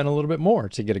even spent a little bit more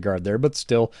to get a guard there, but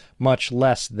still much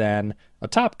less than a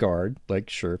top guard, like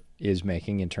Scherff is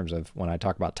making in terms of, when I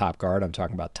talk about top guard, I'm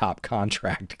talking about top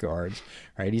contract guards,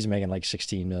 right? He's making like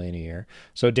 $16 million a year.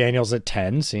 So Daniels at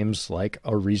 10 seems like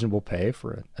a reasonable pay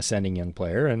for an ascending young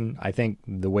player. And I think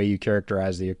the way you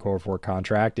characterize the Okorafor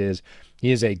contract is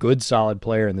he is a good, solid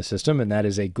player in the system, and that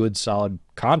is a good, solid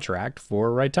contract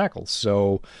for right tackles.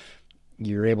 So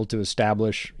you're able to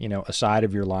establish, a side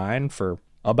of your line for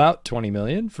about $20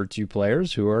 million for two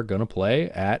players who are going to play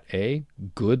at a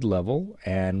good level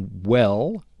and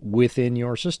well within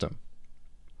your system.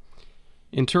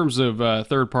 In terms of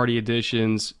third-party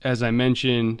additions, as I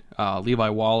mentioned, Levi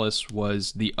Wallace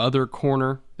was the other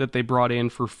corner that they brought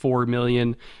in for $4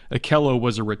 million. Okello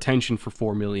was a retention for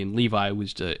 $4 million. Levi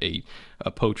was a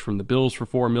poach from the Bills for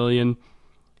 $4 million.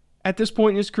 At this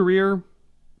point in his career,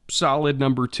 solid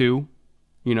number 2.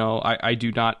 I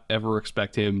do not ever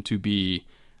expect him to be,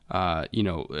 like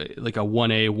a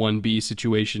 1A, 1B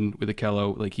situation with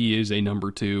Okello. Like, he is a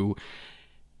number 2.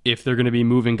 If they're going to be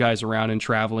moving guys around and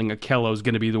traveling, Okello is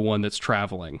going to be the one that's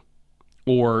traveling.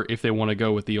 Or if they want to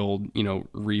go with the old,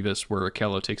 Revis, where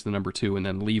Okello takes the number 2 and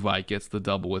then Levi gets the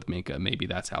double with Minkah, maybe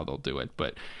that's how they'll do it.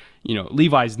 But,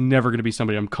 Levi's never going to be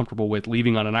somebody I'm comfortable with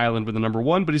leaving on an island with the number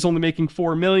 1, but he's only making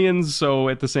 $4 million, so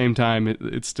at the same time,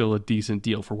 it's still a decent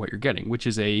deal for what you're getting, which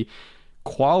is a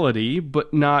quality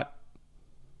but not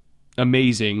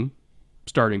amazing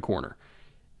starting corner.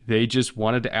 They just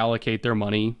wanted to allocate their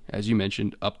money, as you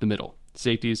mentioned, up the middle.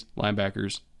 Safeties,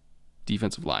 linebackers,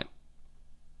 defensive line.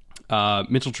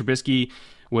 Mitchell Trubisky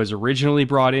was originally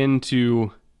brought in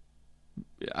to,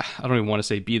 I don't even want to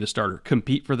say be the starter,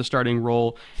 compete for the starting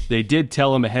role. They did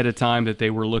tell him ahead of time that they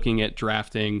were looking at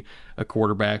drafting a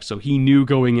quarterback, so he knew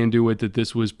going into it that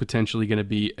this was potentially going to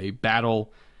be a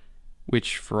battle,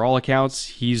 which for all accounts,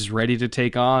 he's ready to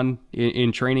take on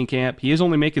in training camp. He is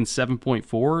only making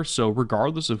 7.4, so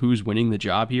regardless of who's winning the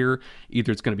job here,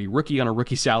 either it's going to be rookie on a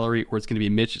rookie salary or it's going to be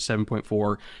Mitch at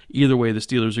 7.4. Either way, the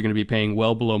Steelers are going to be paying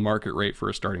well below market rate for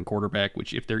a starting quarterback,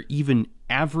 which if they're even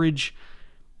average,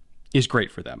 is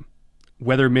great for them.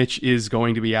 Whether Mitch is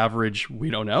going to be average, we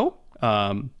don't know.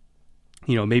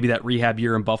 Maybe that rehab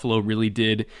year in Buffalo really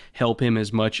did help him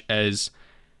as much as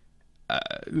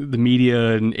the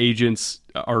media and agents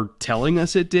are telling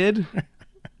us it did,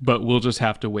 but we'll just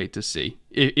have to wait to see.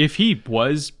 If he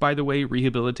was, by the way,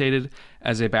 rehabilitated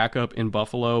as a backup in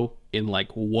Buffalo in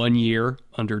like 1 year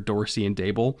under Dorsey and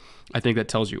Dable, I think that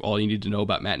tells you all you need to know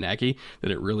about Matt Nagy,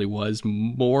 that it really was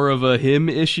more of a him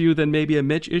issue than maybe a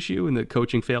Mitch issue, and that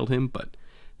coaching failed him, but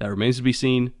that remains to be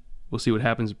seen. We'll see what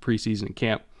happens in preseason and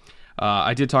camp.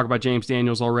 I did talk about James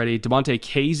Daniels already. Damontae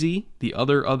Kazee, the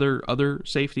other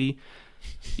safety,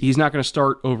 he's not going to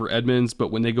start over Edmonds,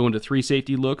 but when they go into 3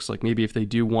 safety looks, like maybe if they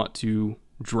do want to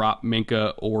drop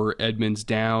Minkah or Edmonds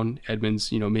down,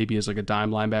 Edmonds, maybe as like a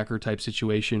dime linebacker type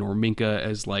situation, or Minkah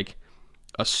as like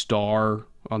a star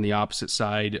on the opposite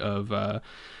side of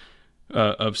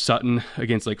Sutton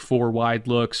against like 4 wide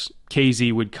looks.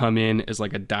 Kazee would come in as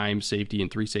like a dime safety in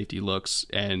 3 safety looks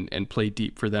and play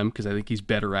deep for them, because I think he's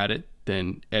better at it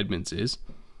than Edmonds is.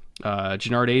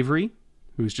 Jannard Avery,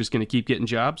 who's just going to keep getting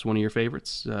jobs, one of your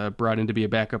favorites, brought in to be a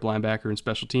backup linebacker and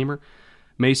special teamer.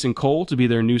 Mason Cole to be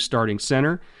their new starting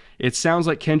center. It sounds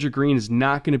like Kendrick Green is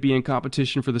not going to be in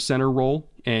competition for the center role,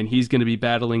 and he's going to be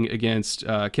battling against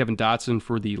Kevin Dotson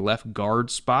for the left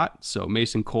guard spot, so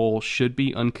Mason Cole should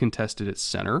be uncontested at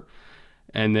center.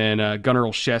 And then Gunnar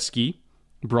Olszewski,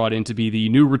 brought in to be the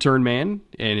new return man,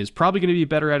 and is probably going to be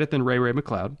better at it than Ray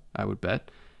McLeod, I would bet.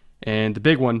 And the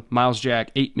big one, Miles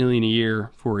Jack, $8 million a year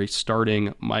for a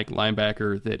starting Mike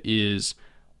linebacker that is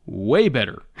way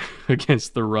better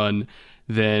against the run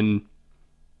than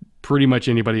pretty much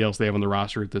anybody else they have on the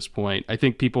roster at this point. I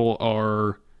think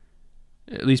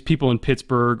at least people in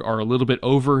Pittsburgh, are a little bit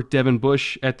over Devin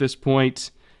Bush at this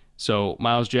point. So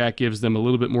Miles Jack gives them a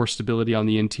little bit more stability on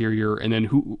the interior. And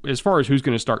then as far as who's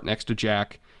going to start next to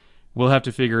Jack, we'll have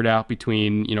to figure it out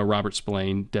between, Robert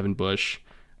Spillane, Devin Bush.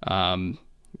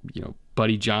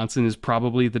 Buddy Johnson is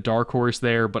probably the dark horse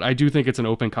there, but I do think it's an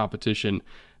open competition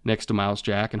next to Miles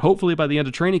Jack. And hopefully by the end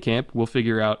of training camp, we'll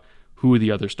figure out who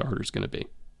the other starter is going to be.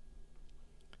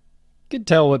 Could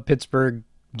tell what Pittsburgh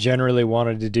generally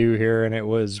wanted to do here, and it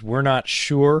was, we're not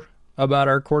sure about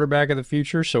our quarterback of the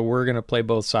future, so we're going to play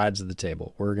both sides of the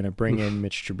table. We're going to bring in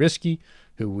Mitch Trubisky,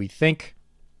 who we think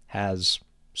has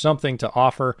something to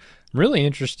offer. I'm really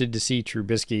interested to see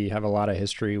Trubisky have a lot of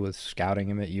history with scouting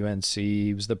him at UNC.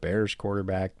 He was the Bears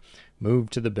quarterback,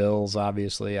 moved to the Bills,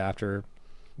 obviously, after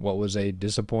what was a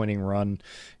disappointing run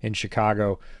in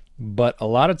Chicago. But a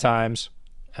lot of times,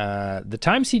 the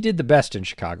times he did the best in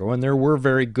Chicago, and there were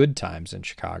very good times in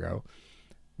Chicago,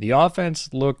 the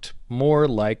offense looked more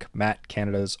like Matt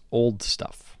Canada's old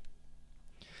stuff.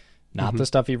 Not the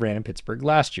stuff he ran in Pittsburgh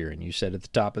last year. And you said at the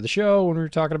top of the show when we were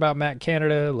talking about Matt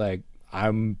Canada, like,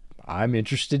 I'm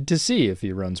interested to see if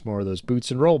he runs more of those boots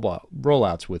and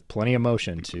rollouts with plenty of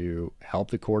motion to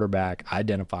help the quarterback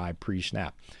identify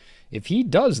pre-snap. If he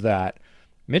does that,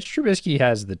 Mitch Trubisky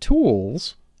has the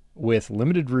tools with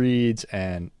limited reads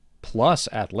and plus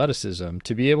athleticism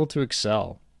to be able to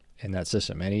excel in that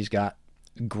system. And he's got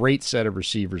a great set of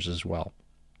receivers as well.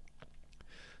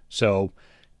 So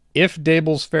if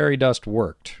Dable's fairy dust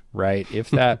worked, right, if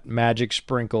that magic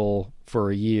sprinkle for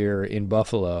a year in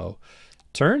Buffalo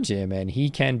turns him and he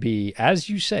can be, as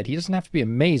you said, he doesn't have to be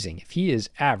amazing. If he is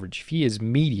average, if he is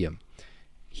medium,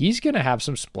 he's going to have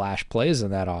some splash plays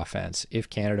in that offense if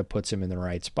Canada puts him in the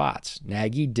right spots.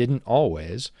 Nagy didn't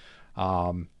always,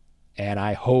 and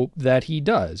I hope that he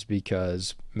does,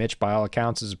 because Mitch, by all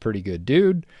accounts, is a pretty good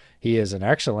dude. He is an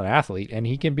excellent athlete, and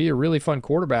he can be a really fun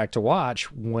quarterback to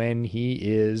watch when he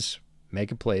is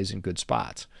making plays in good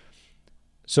spots.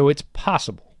 So it's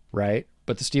possible, right?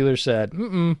 But the Steelers said,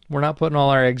 we're not putting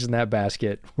all our eggs in that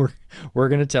basket. We're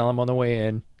going to tell him on the way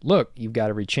in, look, you've got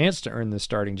every chance to earn this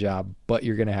starting job, but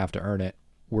you're going to have to earn it.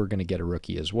 We're going to get a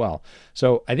rookie as well.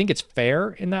 So I think it's fair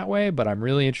in that way, but I'm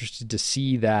really interested to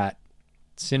see that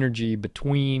synergy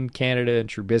between Canada and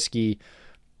Trubisky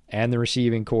and the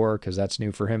receiving core, because that's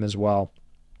new for him as well,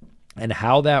 and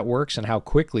how that works and how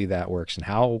quickly that works and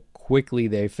how quickly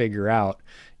they figure out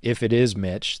if it is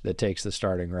Mitch that takes the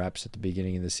starting reps at the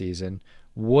beginning of the season,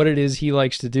 what it is he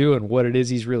likes to do and what it is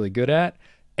he's really good at,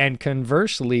 and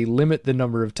conversely limit the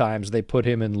number of times they put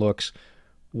him in looks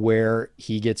where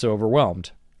he gets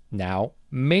overwhelmed. Now,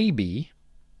 maybe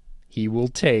he will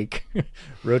take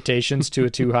rotations to a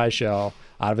too high shell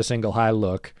out of a single high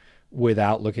look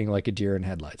without looking like a deer in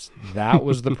headlights. That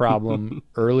was the problem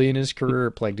early in his career.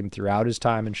 It plagued him throughout his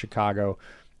time in Chicago,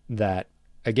 that,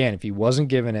 again, if he wasn't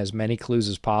given as many clues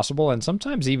as possible, and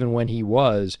sometimes even when he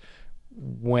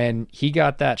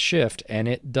got that shift, and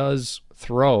it does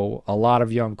throw a lot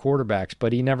of young quarterbacks,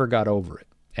 but he never got over it.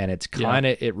 And it's kind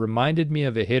of, it reminded me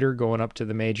of a hitter going up to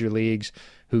the major leagues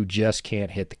who just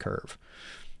can't hit the curve,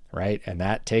 right? And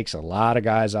that takes a lot of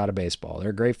guys out of baseball. They're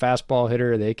a great fastball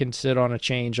hitter. They can sit on a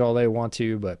change all they want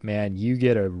to, but man, you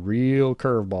get a real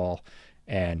curveball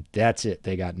and that's it.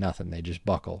 They got nothing. They just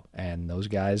buckle. And those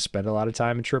guys spend a lot of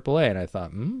time in AAA. And I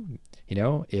thought,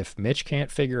 if Mitch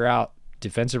can't figure out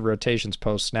defensive rotations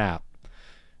post-snap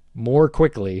more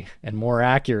quickly and more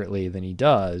accurately than he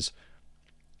does,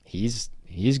 he's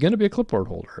going to be a clipboard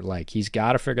holder. Like, he's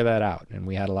got to figure that out. And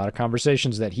we had a lot of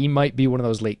conversations that he might be one of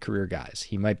those late career guys.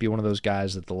 He might be one of those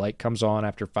guys that the light comes on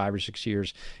after 5 or 6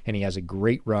 years, and he has a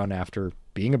great run after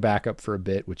being a backup for a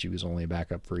bit, which he was only a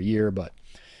backup for a year, but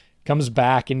comes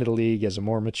back into the league as a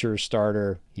more mature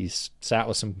starter. He's sat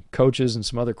with some coaches and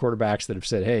some other quarterbacks that have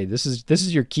said, hey, this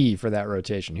is your key for that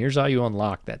rotation. Here's how you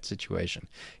unlock that situation.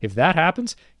 If that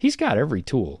happens, he's got every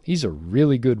tool. He's a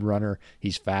really good runner.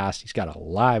 He's fast. He's got a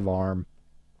live arm.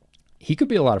 He could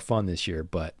be a lot of fun this year,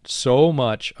 but so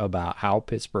much about how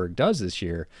Pittsburgh does this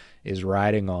year is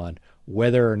riding on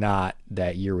whether or not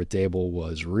that year with Dable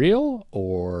was real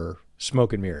or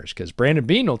smoke and mirrors. Because Brandon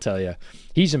Beane will tell you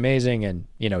he's amazing, and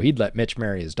he'd let Mitch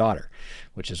marry his daughter,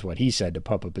 which is what he said to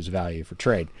pump up his value for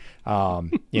trade.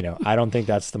 I don't think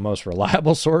that's the most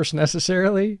reliable source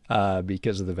necessarily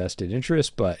because of the vested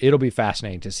interest, but it'll be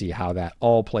fascinating to see how that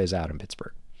all plays out in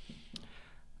Pittsburgh.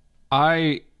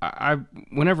 I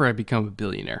whenever I become a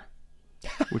billionaire,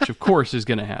 which of course is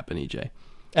going to happen, EJ.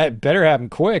 It better happen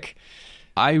quick.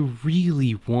 I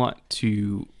really want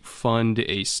to fund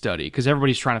a study because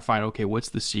everybody's trying to find, okay, what's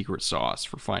the secret sauce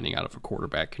for finding out if a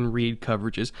quarterback can read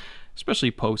coverages,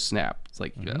 especially post snap. It's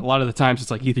like a lot of the times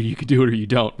it's like either you can do it or you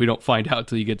don't. We don't find out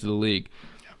until you get to the league.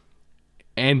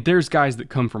 And there's guys that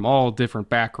come from all different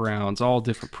backgrounds, all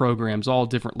different programs, all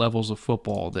different levels of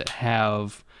football that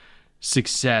have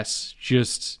success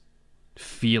just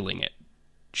feeling it.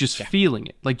 Feeling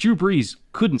it. Like Drew Brees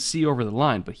couldn't see over the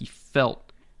line, but he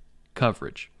felt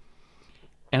coverage.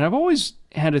 And I've always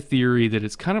had a theory that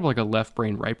it's kind of like a left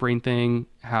brain, right brain thing.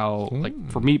 How, like,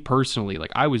 for me personally,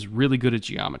 like, I was really good at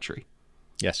geometry.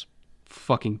 Yes.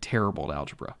 Fucking terrible at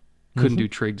algebra. Couldn't do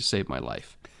trig to save my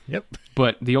life. Yep.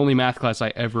 But the only math class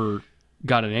I ever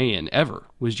got an A in, ever,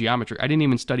 was geometry. I didn't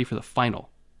even study for the final,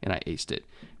 and I aced it.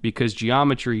 Because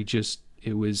geometry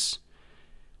it was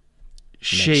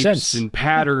shapes and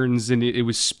patterns, and it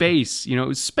was space. You know, it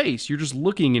was space. You're just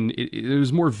looking, and it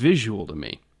was more visual to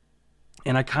me.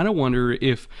 And I kind of wonder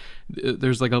if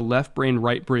there's like a left brain,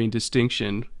 right brain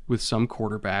distinction with some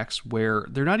quarterbacks where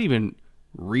they're not even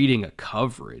reading a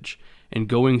coverage and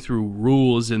going through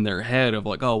rules in their head of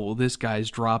like, oh, well, this guy's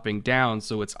dropping down,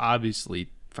 so it's obviously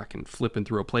fucking flipping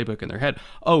through a playbook in their head.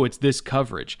 Oh, it's this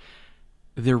coverage.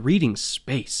 They're reading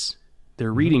space.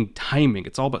 They're reading timing.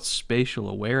 It's all about spatial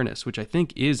awareness, which I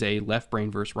think is a left brain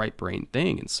versus right brain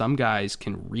thing. And some guys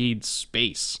can read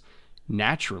space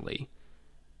naturally,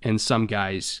 and some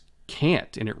guys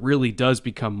can't. And it really does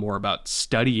become more about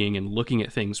studying and looking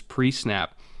at things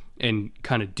pre-snap and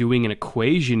kind of doing an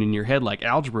equation in your head like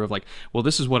algebra of like, well,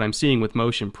 this is what I'm seeing with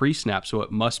motion pre-snap, so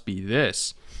it must be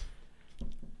this.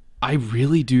 I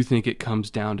really do think it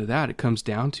comes down to that. It comes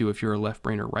down to if you're a left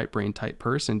brain or right brain type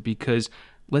person, because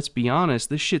let's be honest,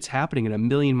 this shit's happening at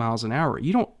 1,000,000 miles an hour.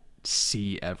 You don't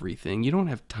see everything. You don't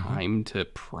have time to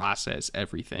process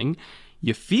everything.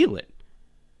 You feel it.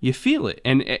 You feel it.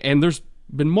 And there's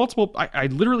been multiple. I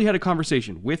literally had a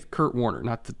conversation with Kurt Warner,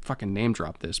 not to fucking name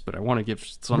drop this, but I want to give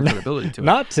some credibility to it.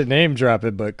 Not to name drop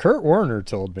it, but Kurt Warner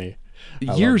told me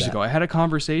years ago. I had a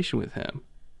conversation with him,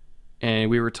 and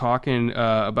we were talking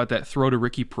about that throw to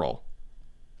Ricky Prohl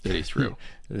that he threw.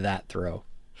 That throw.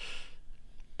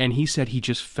 And he said he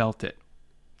just felt it.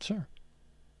 Sure.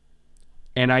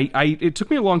 And it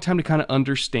took me a long time to kind of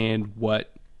understand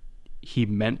what he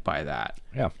meant by that.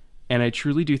 Yeah. And I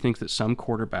truly do think that some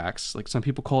quarterbacks, like some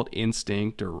people call it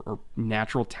instinct or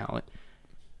natural talent,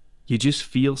 you just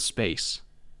feel space.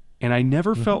 And I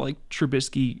never felt like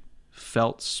Trubisky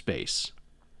felt space.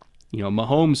 You know,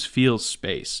 Mahomes feels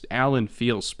space. Allen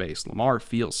feels space. Lamar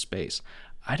feels space.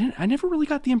 I never really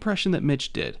got the impression that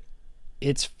Mitch did.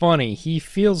 It's funny. He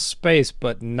feels space,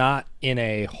 but not in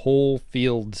a whole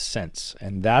field sense.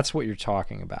 And that's what you're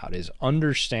talking about, is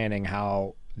understanding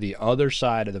how the other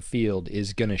side of the field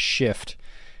is going to shift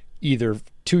either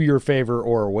to your favor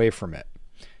or away from it.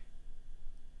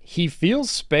 He feels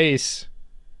space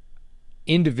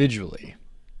individually.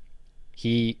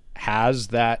 He has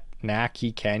that knack.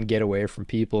 He can get away from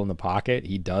people in the pocket.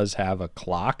 He does have a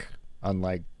clock,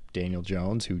 unlike Daniel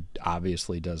Jones, who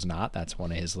obviously does not. That's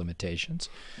one of his limitations,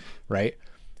 right?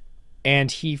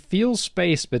 And he feels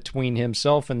space between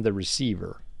himself and the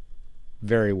receiver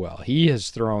very well. He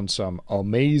has thrown some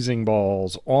amazing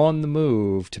balls on the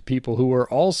move to people who are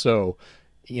also,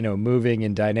 you know, moving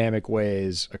in dynamic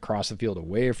ways across the field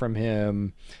away from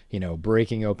him, you know,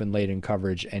 breaking open late in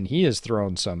coverage, and he has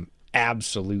thrown some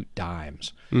absolute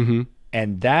dimes. Mm-hmm.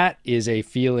 And that is a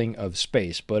feeling of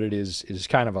space, but it is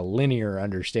kind of a linear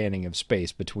understanding of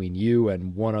space between you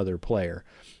and one other player.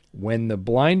 When the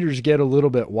blinders get a little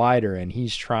bit wider and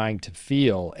he's trying to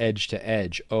feel edge to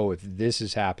edge, oh, if this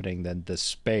is happening, then the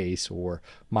space or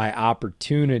my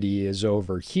opportunity is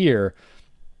over here.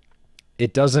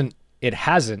 It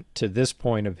hasn't to this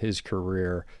point of his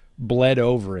career bled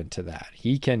over into that.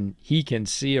 He can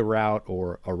see a route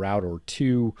or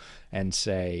two and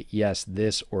say, yes,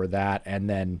 this or that, and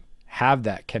then have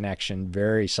that connection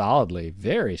very solidly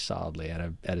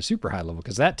at a super high level,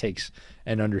 because that takes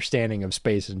an understanding of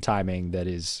space and timing that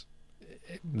is,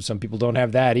 some people don't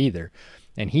have that either.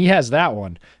 And he has that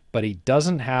one, but he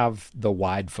doesn't have the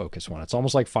wide focus one. It's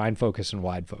almost like fine focus and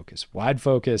wide focus. Wide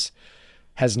focus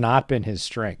has not been his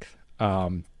strength.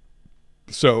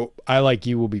 So I, like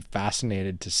you, will be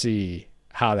fascinated to see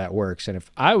how that works. And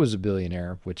if I was a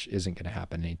billionaire, which isn't going to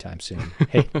happen anytime soon,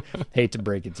 hate to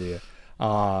break it to you,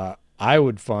 I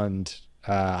would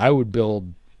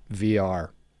build VR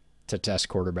to test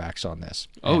quarterbacks on this.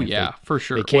 Oh, yeah, for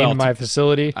sure. They came to my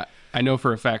facility. I know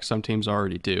for a fact some teams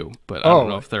already do, but I don't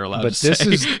know if they're allowed to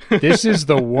say. This is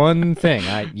the one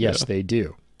thing. Yes, they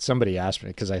do. Somebody asked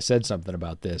me, because I said something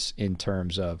about this in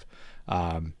terms of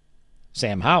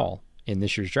Sam Howell in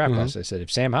this year's draft class. I said,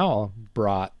 if Sam Howell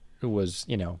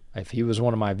if he was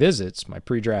one of my visits, my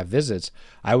pre-draft visits,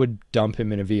 I would dump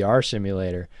him in a VR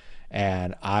simulator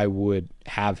and I would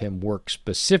have him work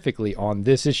specifically on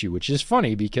this issue, which is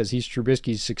funny because he's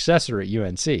Trubisky's successor at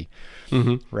UNC,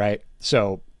 right?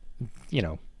 So,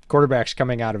 quarterbacks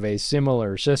coming out of a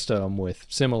similar system with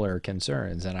similar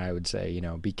concerns. And I would say,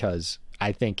 because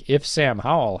I think if Sam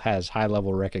Howell has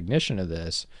high-level recognition of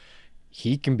this,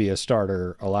 he can be a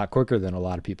starter a lot quicker than a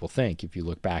lot of people think if you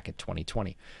look back at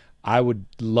 2020. I would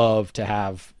love to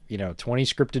have, 20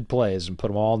 scripted plays and put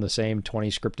them all in the same 20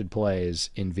 scripted plays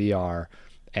in VR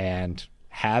and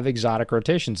have exotic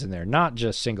rotations in there, not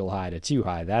just single high to two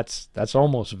high. That's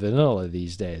almost vanilla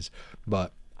these days.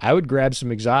 But I would grab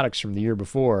some exotics from the year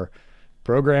before,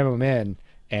 program them in,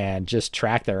 and just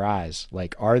track their eyes.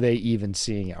 Like, are they even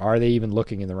seeing it? Are they even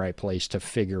looking in the right place to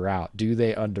figure out? Do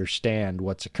they understand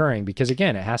what's occurring? Because,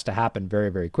 again, it has to happen very,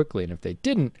 very quickly. And if they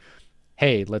didn't,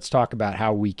 hey, let's talk about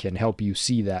how we can help you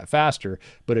see that faster.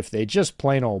 But if they just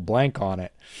plain old blank on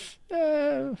it,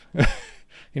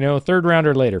 third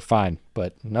rounder later, fine.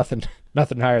 But nothing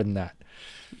higher than that.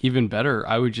 Even better,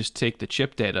 I would just take the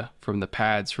chip data from the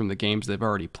pads from the games they've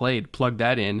already played, plug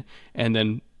that in, and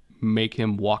then make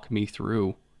him walk me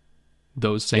through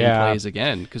those same plays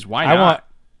again. Because why not?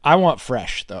 I want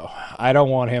fresh, though. I don't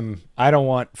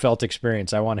want felt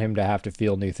experience. I want him to have to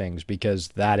feel new things because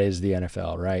that is the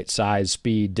NFL, right? Size,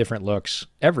 speed, different looks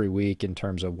every week in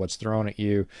terms of what's thrown at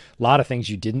you. A lot of things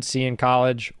you didn't see in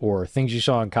college or things you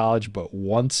saw in college but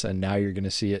once, and now you're going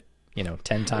to see it,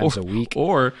 10 times a week.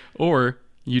 Or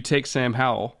you take Sam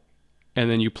Howell and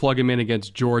then you plug him in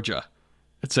against Georgia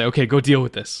and say, okay, go deal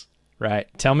with this. Right.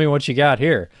 Tell me what you got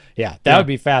here. Yeah, that would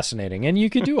be fascinating. And you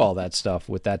could do all that stuff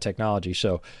with that technology.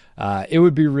 So it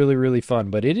would be really, really fun.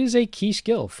 But it is a key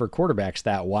skill for quarterbacks,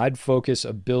 that wide focus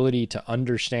ability to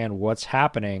understand what's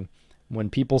happening. When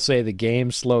people say the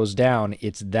game slows down,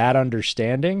 it's that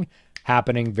understanding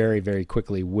happening very, very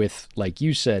quickly with, like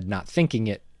you said, not thinking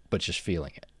it, but just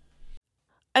feeling it.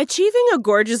 Achieving a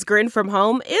gorgeous grin from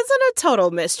home isn't a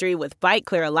total mystery with Byte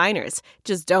Clear aligners.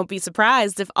 Just don't be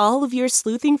surprised if all of your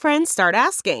sleuthing friends start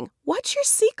asking, what's your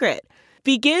secret?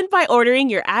 Begin by ordering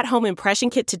your at-home impression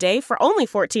kit today for only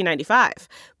 $14.95.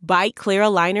 Byte Clear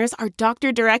aligners are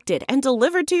doctor-directed and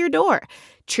delivered to your door.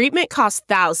 Treatment costs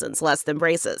thousands less than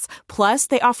braces. Plus,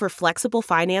 they offer flexible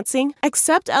financing,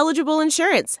 accept eligible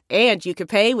insurance, and you can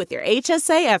pay with your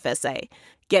HSA FSA.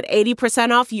 Get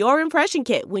 80% off your impression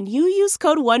kit when you use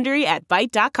code WONDERY at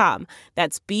Byte.com.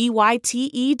 That's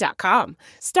BYTE.com.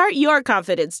 Start your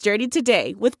confidence journey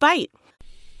today with Byte.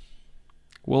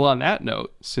 Well, on that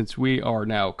note, since we are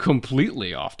now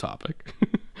completely off topic,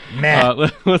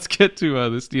 let's get to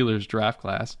the Steelers draft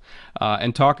class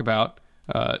and talk about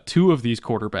two of these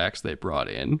quarterbacks they brought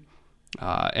in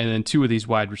and then two of these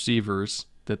wide receivers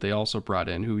that they also brought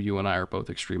in, who you and I are both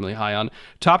extremely high on.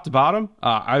 Top to bottom,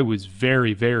 I was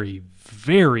very, very,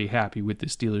 very happy with the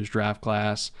Steelers draft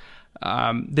class.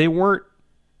 They weren't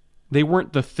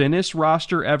the thinnest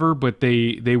roster ever, but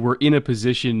they were in a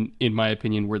position, in my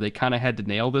opinion, where they kind of had to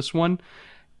nail this one,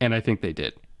 and I think they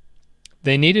did.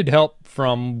 They needed help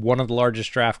from one of the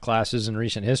largest draft classes in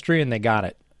recent history, and they got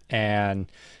it. And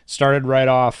started right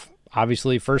off,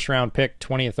 obviously, first-round pick,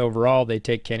 20th overall. They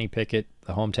take Kenny Pickett,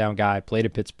 the hometown guy, played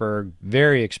at Pittsburgh,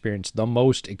 very experienced, the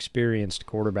most experienced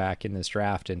quarterback in this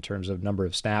draft in terms of number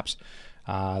of snaps.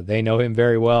 They know him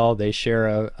very well. They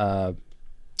share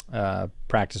a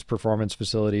practice performance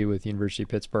facility with University of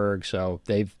Pittsburgh, so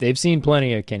they've seen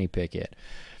plenty of Kenny Pickett.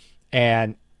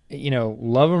 And,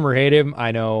 love him or hate him,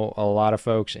 I know a lot of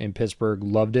folks in Pittsburgh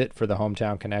loved it for the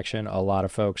hometown connection. A lot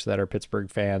of folks that are Pittsburgh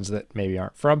fans that maybe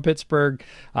aren't from Pittsburgh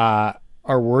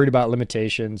are worried about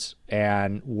limitations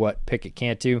and what Pickett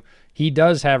can't do. He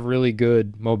does have really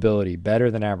good mobility,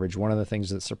 better than average. One of the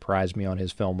things that surprised me on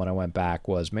his film when I went back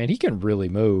was, man, he can really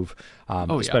move,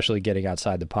 especially getting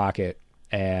outside the pocket.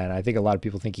 And I think a lot of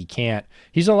people think he can't.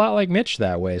 He's a lot like Mitch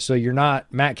that way. So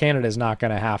Matt Canada's not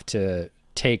going to have to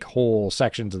take whole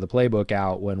sections of the playbook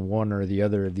out when one or the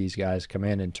other of these guys come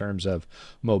in terms of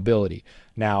mobility.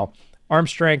 Now, arm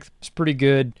strength is pretty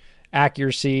good.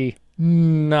 Accuracy,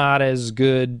 not as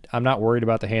good. I'm not worried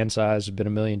about the hand size. There's been a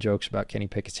million jokes about Kenny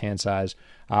Pickett's hand size.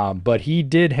 But he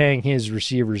did hang his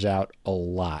receivers out a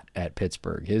lot at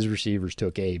Pittsburgh. His receivers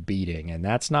took a beating, and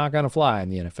that's not going to fly in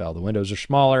the NFL. The windows are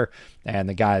smaller, and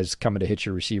the guys coming to hit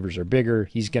your receivers are bigger.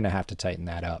 He's going to have to tighten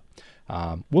that up.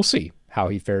 We'll see how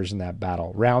he fares in that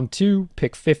battle. Round 2,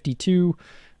 pick 52.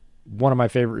 One of my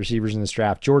favorite receivers in this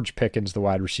draft, George Pickens, the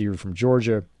wide receiver from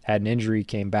Georgia, had an injury,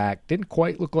 came back, didn't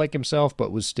quite look like himself,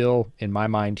 but was still, in my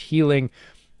mind, healing.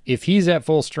 if he's at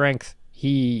full strength,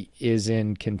 he is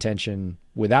in contention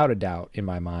without a doubt in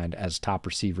my mind as top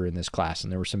receiver in this class,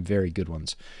 and there were some very good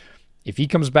ones. If he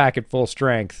comes back at full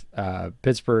strength,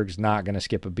 Pittsburgh's not going to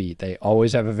skip a beat. They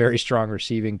always have a very strong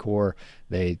receiving core.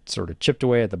 They sort of chipped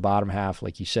away at the bottom half,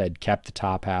 like you said, kept the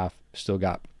top half, still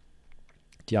got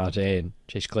Deontay and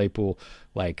Chase Claypool.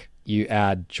 Like, you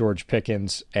add George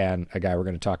Pickens and a guy we're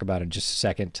going to talk about in just a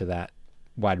second to that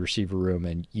wide receiver room,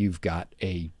 and you're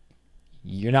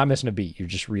not missing a beat. You're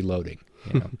just reloading,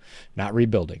 not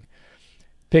rebuilding.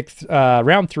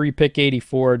 Round 3, pick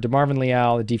 84, DeMarvin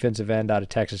Leal, the defensive end out of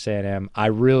Texas A&M. I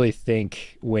really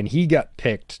think when he got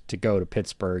picked to go to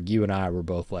Pittsburgh, you and I were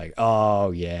both like,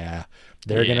 oh, yeah,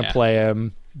 they're going to play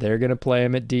him. They're going to play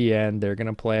him at DN. They're going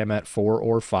to play him at 4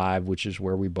 or 5, which is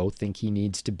where we both think he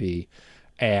needs to be.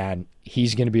 And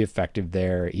he's going to be effective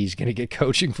there. He's going to get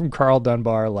coaching from Carl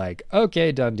Dunbar. Like,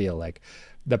 okay, done deal. Like,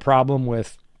 the problem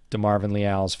with DeMarvin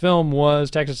Leal's film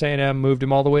was Texas A&M moved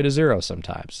him all the way to 0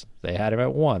 sometimes. They had him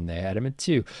at 1. They had him at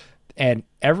 2. And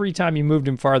every time you moved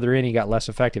him farther in, he got less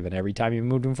effective. And every time you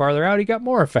moved him farther out, he got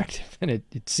more effective. And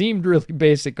it seemed really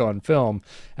basic on film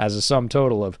as a sum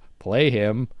total of play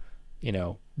him,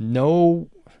 no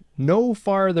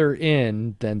farther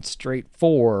in than straight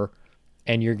 4,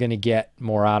 and you're going to get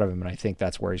more out of him. And I think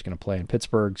that's where he's going to play in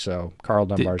Pittsburgh. So Carl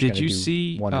Dunbar's going to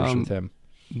do wonders with him.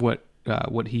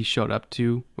 What he showed up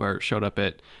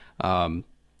at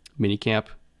minicamp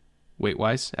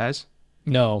weight-wise as?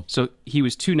 No. So he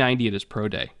was 290 at his pro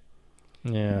day.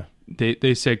 Yeah.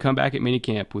 They said come back at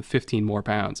minicamp with 15 more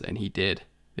pounds, and he did.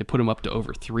 They put him up to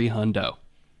over 300.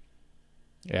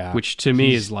 Yeah. Which to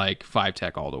me is like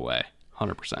 5-tech all the way,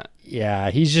 100%.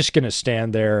 Yeah, he's just going to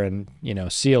stand there and,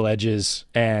 seal edges,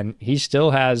 and he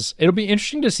still has – it'll be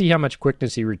interesting to see how much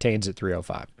quickness he retains at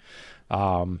 305.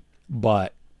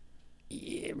 But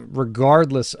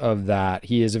regardless of that,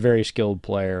 he is a very skilled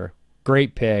player,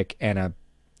 great pick, and a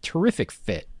terrific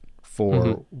fit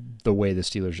for the way the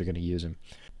Steelers are going to use him.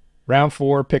 Round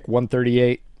 4, pick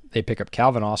 138. They pick up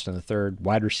Calvin Austin III,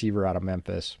 wide receiver out of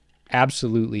Memphis.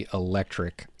 Absolutely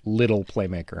electric little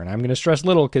playmaker. And I'm going to stress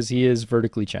little because he is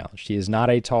vertically challenged. He is not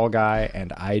a tall guy,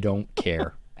 and I don't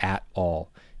care at all.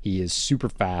 He is super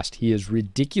fast. He is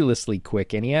ridiculously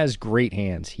quick, and he has great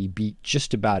hands. He beat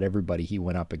just about everybody he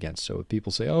went up against. So if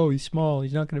people say, oh, he's small,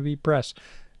 he's not going to be pressed.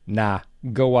 Nah,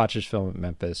 go watch his film at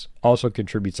Memphis. Also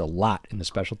contributes a lot in the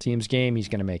special teams game. He's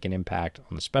going to make an impact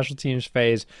on the special teams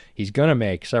phase. He's going to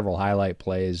make several highlight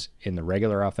plays in the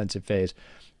regular offensive phase.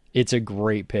 It's a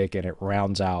great pick, and it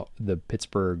rounds out the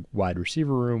Pittsburgh wide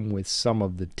receiver room with some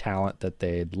of the talent that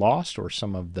they'd lost or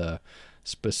some of the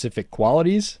specific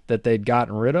qualities that they'd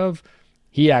gotten rid of.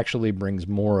 He actually brings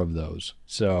more of those.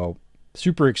 So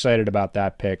super excited about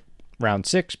that pick. Round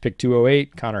 6, pick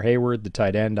 208, Connor Hayward, the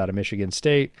tight end out of Michigan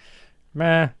State.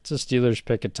 It's a Steelers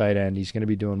pick at tight end. He's going to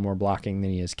be doing more blocking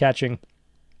than he is catching.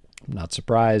 I'm not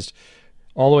surprised.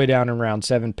 All the way down in round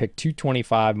 7, pick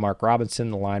 225, Mark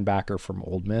Robinson, the linebacker from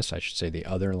Ole Miss. I should say the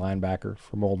other linebacker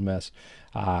from Ole Miss.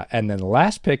 And then the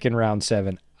last pick in round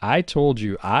 7, I told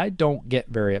you I don't get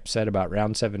very upset about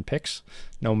round 7 picks,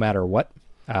 no matter what,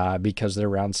 because they're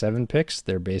round 7 picks.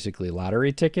 They're basically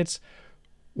lottery tickets.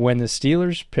 When the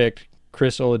Steelers picked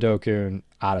Chris Oladokun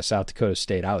out of South Dakota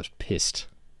State, I was pissed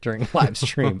during live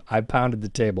stream. I pounded the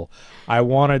table. I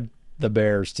wanted the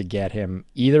Bears to get him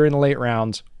either in the late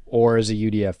rounds or as a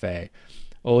UDFA.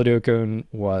 Oladokun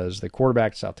was the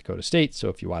quarterback at South Dakota State, so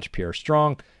if you watch Pierre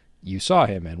Strong, you saw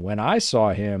him. And when I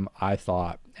saw him, I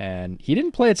thought, and he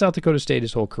didn't play at South Dakota State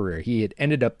his whole career. He had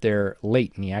ended up there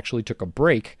late, and he actually took a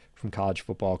break from college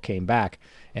football, came back,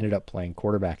 ended up playing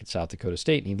quarterback at South Dakota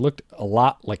State, and he looked a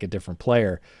lot like a different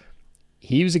player.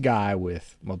 He was a guy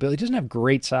with mobility. He doesn't have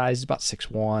great size. He's about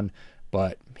 6'1",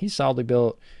 but he's solidly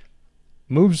built.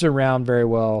 Moves around very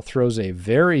well, throws a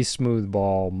very smooth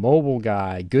ball, mobile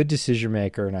guy, good decision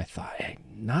maker. And I thought, hey,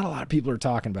 not a lot of people are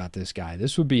talking about this guy.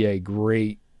 This would be a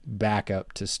great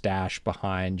backup to stash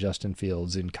behind Justin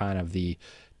Fields in kind of the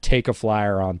take a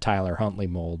flyer on Tyler Huntley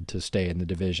mold to stay in the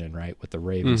division, right? What the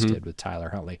Ravens did with Tyler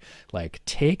Huntley. Like,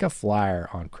 take a flyer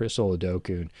on Chris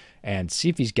Oladokun and see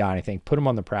if he's got anything. Put him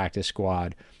on the practice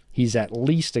squad. He's at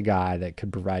least a guy that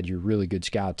could provide you really good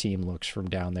scout team looks from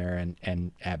down there.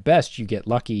 And at best, you get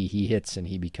lucky, he hits and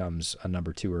he becomes a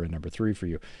number 2 or a number 3 for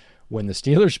you. When the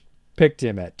Steelers picked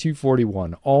him at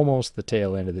 241, almost the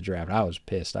tail end of the draft, I was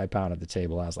pissed. I pounded the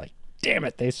table. I was like, damn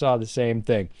it, they saw the same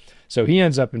thing. So he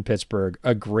ends up in Pittsburgh,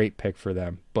 a great pick for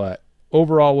them. But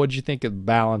overall, what did you think of the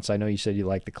balance? I know you said you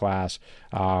liked the class.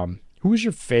 Who was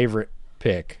your favorite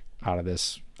pick out of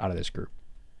this group?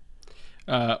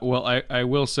 Well, I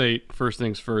will say, first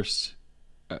things first,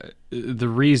 the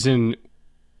reason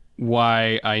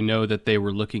why I know that they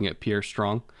were looking at Pierre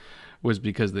Strong was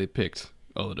because they picked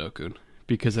Oladokun.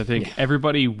 Because I think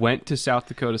everybody went to South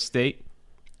Dakota State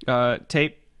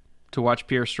tape to watch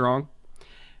Pierre Strong,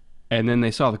 and then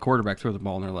they saw the quarterback throw the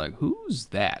ball, and they're like, who's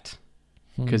that?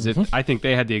 Because I think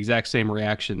they had the exact same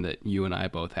reaction that you and I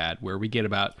both had, where we get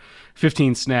about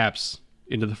 15 snaps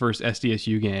into the first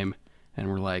SDSU game, and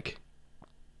we're like,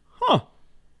 huh,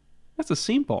 that's a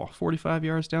seam ball 45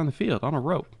 yards down the field on a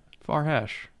rope, far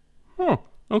hash. Huh,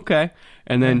 okay.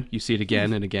 And then you see it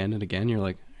again and again and again. You're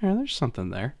like, yeah, there's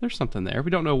something there. There's something there.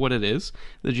 We don't know what it is.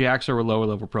 The Jacks are a lower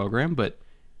level program, but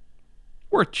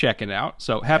worth checking out.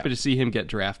 So happy to see him get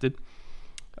drafted.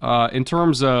 In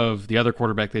terms of the other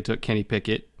quarterback they took, Kenny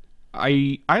Pickett,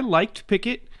 I liked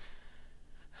Pickett.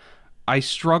 I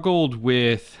struggled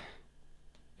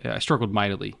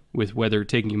mightily with whether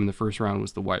taking him in the first round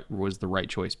was the right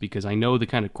choice, because I know the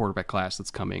kind of quarterback class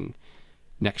that's coming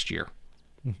next year.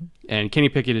 Mm-hmm. And Kenny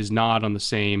Pickett is not on the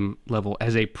same level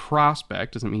as a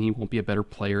prospect. Doesn't mean he won't be a better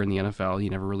player in the NFL.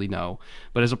 You never really know.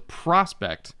 But as a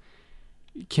prospect,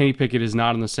 Kenny Pickett is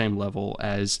not on the same level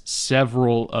as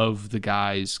several of the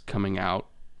guys coming out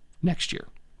next year.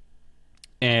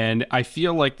 And I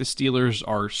feel like the Steelers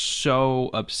are so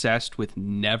obsessed with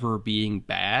never being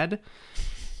bad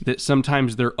that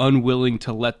sometimes they're unwilling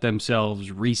to let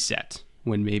themselves reset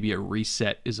when maybe a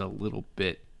reset is a little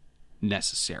bit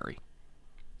necessary.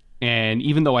 And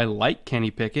even though I like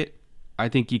Kenny Pickett, I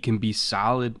think he can be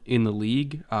solid in the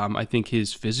league. I think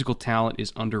his physical talent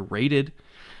is underrated.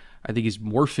 I think he's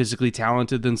more physically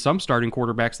talented than some starting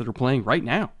quarterbacks that are playing right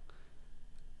now.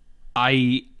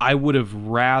 I would have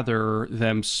rather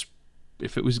them,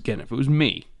 if it was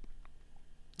me,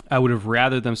 I would have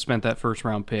rather them spent that first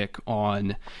round pick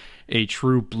on a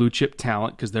true blue chip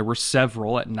talent, because there were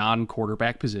several at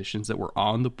non-quarterback positions that were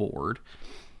on the board.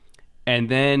 And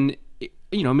then,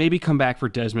 maybe come back for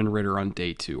Desmond Ridder on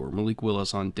day 2 or Malik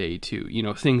Willis on day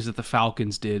 2. Things that the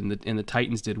Falcons did and the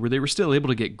Titans did, where they were still able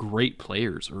to get great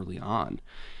players early on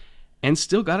and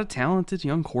still got a talented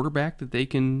young quarterback that they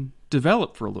can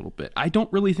develop for a little bit. I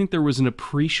don't really think there was an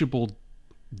appreciable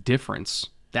difference,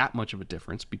 that much of a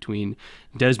difference, between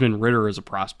Desmond Ridder as a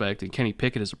prospect and Kenny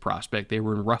Pickett as a prospect. They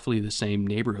were in roughly the same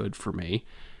neighborhood for me.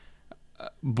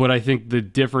 But I think the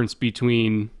difference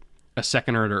between a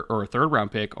second or a third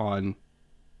round pick on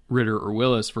Ridder or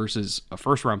Willis versus a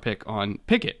first round pick on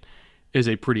Pickett is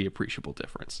a pretty appreciable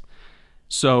difference.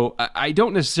 So I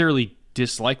don't necessarily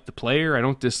dislike the player. I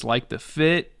don't dislike the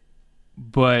fit,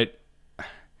 but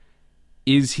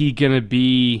is he going to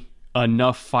be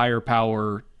enough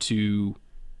firepower to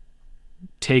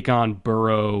take on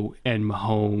Burrow and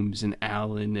Mahomes and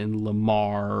Allen and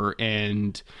Lamar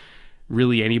and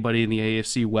really anybody in the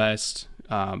AFC West,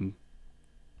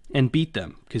 and beat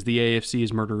them? Because the AFC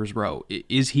is murderer's row.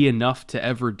 Is he enough to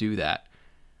ever do that?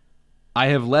 I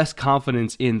have less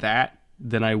confidence in that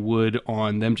than I would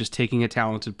on them just taking a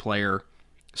talented player,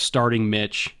 starting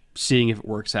Mitch, seeing if it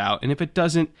works out. And if it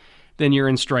doesn't, then you're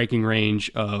in striking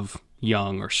range of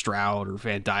Young or Stroud or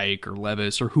Van Dyke or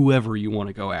Levis or whoever you want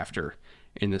to go after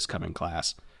in this coming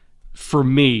class. For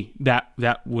me, that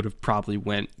would have probably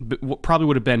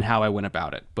would have been how I went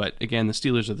about it. But again, the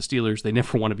Steelers are the Steelers. They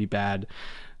never want to be bad.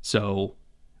 So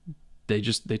they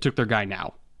took their guy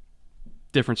now.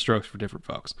 Different strokes for different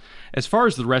folks. As far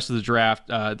as the rest of the draft,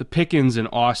 the Pickens and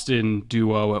Austin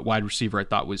duo at wide receiver I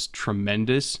thought was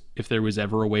tremendous. If there was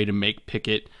ever a way to make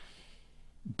Pickett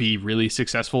be really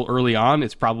successful early on,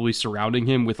 it's probably surrounding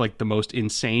him with like the most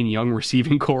insane young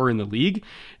receiving core in the league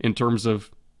in terms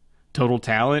of total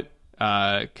talent.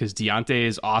 Because Deontay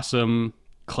is awesome.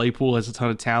 Claypool has a ton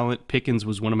of talent. Pickens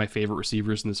was one of my favorite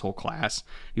receivers in this whole class.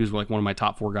 He was like one of my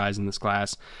top 4 guys in this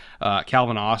class.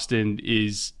 Calvin Austin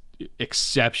is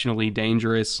exceptionally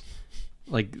dangerous.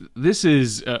 Like, this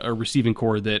is a receiving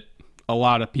core that a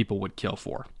lot of people would kill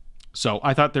for. So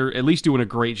I thought they're at least doing a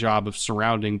great job of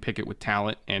surrounding Pickett with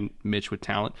talent and Mitch with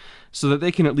talent so that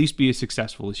they can at least be as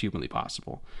successful as humanly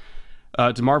possible.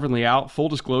 DeMarvin Leal, full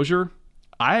disclosure,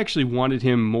 I actually wanted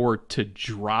him more to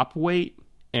drop weight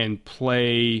and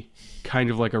play kind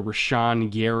of like a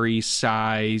Rashawn Gary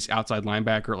size outside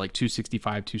linebacker at like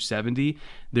 265, 270.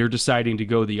 They're deciding to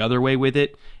go the other way with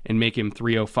it and make him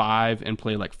 305 and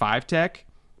play like 5-tech.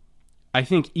 I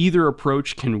think either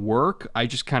approach can work. I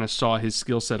just kind of saw his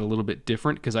skill set a little bit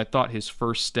different because I thought his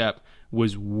first step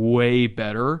was way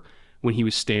better when he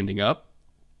was standing up.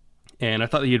 And I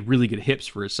thought he had really good hips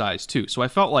for his size too. So I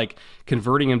felt like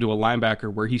converting him to a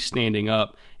linebacker where he's standing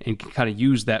up and can kind of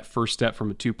use that first step from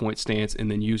a 2-point stance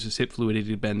and then use his hip fluidity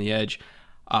to bend the edge.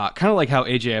 Kind of like how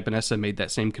AJ Epinesa made that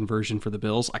same conversion for the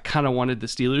Bills. I kind of wanted the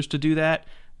Steelers to do that.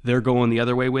 They're going the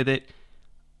other way with it.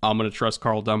 I'm going to trust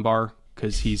Carl Dunbar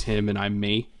because he's him and I'm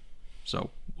me. So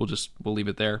we'll leave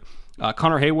it there.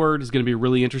 Connor Hayward is going to be a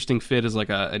really interesting fit as like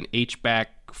an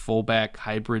H-back, fullback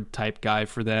hybrid type guy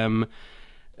for them.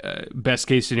 Best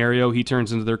case scenario, he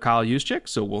turns into their Kyle Juszczyk,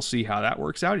 so we'll see how that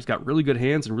works out. He's got really good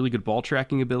hands and really good ball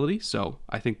tracking ability, so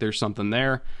I think there's something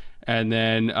there. And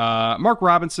then Mark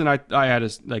Robinson, I had a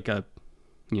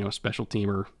special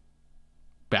teamer,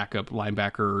 backup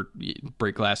linebacker,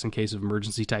 break glass in case of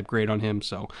emergency type grade on him,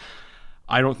 so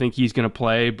I don't think he's going to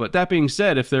play. But that being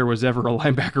said, if there was ever a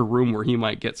linebacker room where he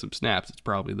might get some snaps, it's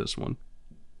probably this one.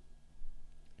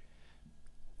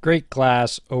 Great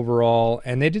class overall,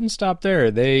 and they didn't stop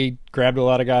there. They grabbed a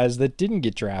lot of guys that didn't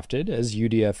get drafted as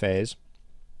UDFAs.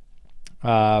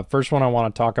 First one I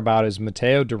want to talk about is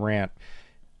Mateo Durant,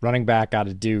 running back out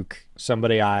of Duke,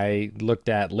 somebody I looked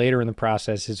at later in the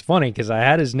process. It's funny because I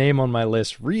had his name on my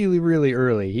list really, really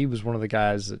early. He was one of the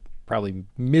guys that probably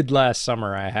mid last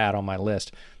summer I had on my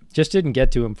list. Just didn't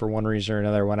get to him for one reason or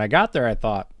another. When I got there, I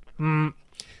thought,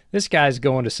 this guy's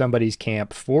going to somebody's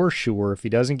camp for sure. If he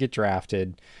doesn't get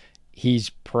drafted, he's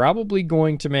probably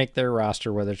going to make their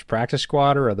roster, whether it's practice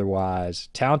squad or otherwise.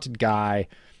 Talented guy,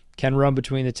 can run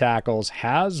between the tackles,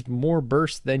 has more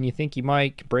burst than you think he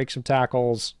might, can break some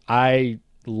tackles. I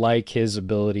like his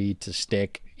ability to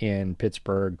stick in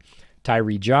Pittsburgh.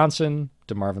 Tyree Johnson,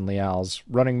 DeMarvin Leal's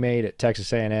running mate at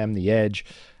Texas A&M, the edge.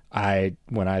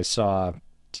 When I saw,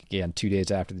 again, 2 days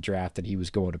after the draft that he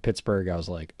was going to Pittsburgh, I was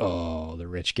like, oh, the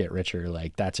rich get richer.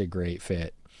 Like, that's a great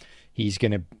fit. He's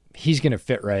gonna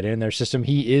fit right in their system.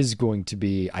 He is going to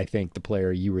be, I think, the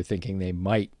player you were thinking they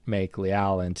might make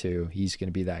Leal into. He's going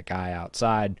to be that guy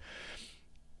outside,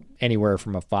 anywhere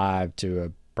from a 5 to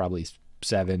a probably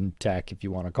 7 tech, if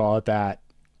you want to call it that.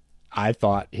 I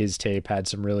thought his tape had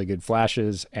some really good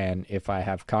flashes, and if I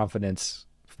have confidence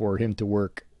for him to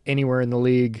work anywhere in the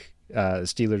league,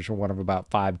 Steelers were one of about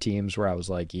 5 teams where I was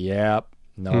like, yep,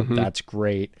 no, that's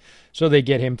great. So they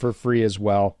get him for free as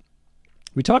well.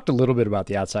 We talked a little bit about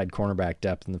the outside cornerback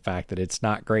depth and the fact that it's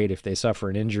not great. If they suffer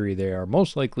an injury, they are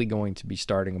most likely going to be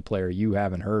starting a player you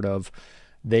haven't heard of.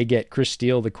 They get Chris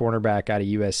Steele, the cornerback out of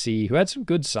USC, who had some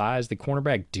good size. The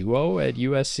cornerback duo at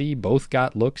USC both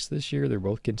got looks this year. They're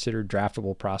both considered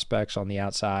draftable prospects on the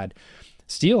outside.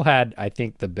 Steele had, I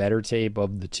think, the better tape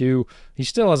of the two. He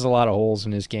still has a lot of holes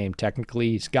in his game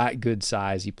technically. He's got good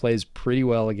size. He plays pretty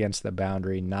well against the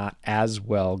boundary, not as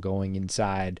well going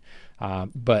inside.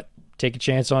 But take a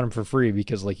chance on him for free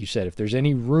because, like you said, if there's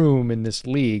any room in this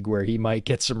league where he might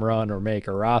get some run or make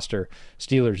a roster,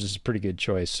 Steelers is a pretty good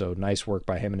choice. So nice work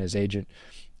by him and his agent.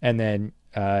 And then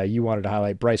you wanted to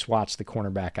highlight Bryce Watts, the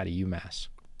cornerback out of UMass.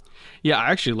 Yeah,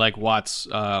 I actually like Watts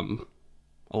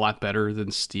a lot better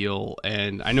than Steele.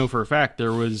 And I know for a fact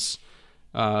there was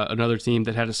another team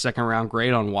that had a second-round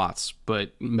grade on Watts,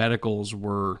 but medicals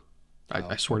were,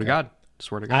 I swear to God.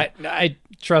 I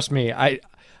trust me,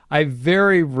 I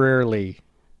very rarely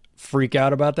freak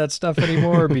out about that stuff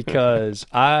anymore because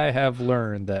I have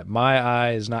learned that my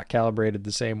eye is not calibrated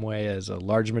the same way as a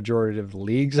large majority of the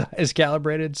league's eye is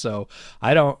calibrated. So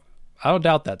I don't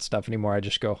doubt that stuff anymore. I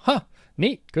just go,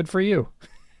 neat, good for you.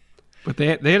 But they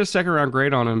had a second round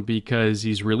grade on him because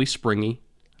he's really springy,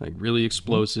 like really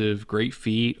explosive, great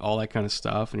feet, all that kind of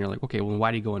stuff. And you're like, okay, well,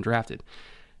 why did he go undrafted?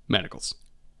 Medicals.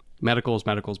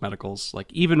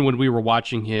 Like, even when we were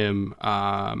watching him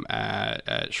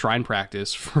at Shrine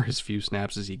practice for as few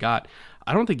snaps as he got,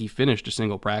 I don't think he finished a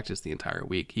single practice the entire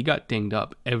week. He got dinged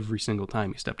up every single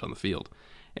time he stepped on the field.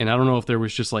 And I don't know if there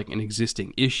was just like an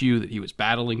existing issue that he was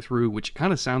battling through, which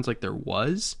kind of sounds like there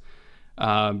was,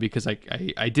 because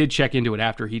I did check into it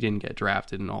after he didn't get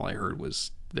drafted, and all I heard was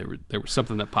there was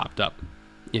something that popped up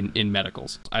in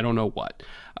medicals. I don't know what.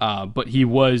 But he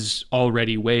was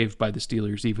already waived by the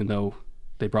Steelers, even though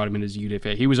they brought him in as a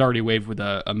UDFA. He was already waived with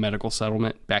a medical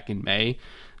settlement back in May.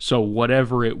 So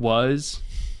whatever it was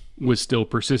still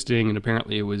persisting, and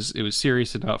apparently it was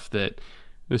serious enough that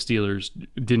the Steelers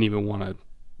didn't even want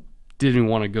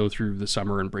to go through the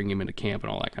summer and bring him into camp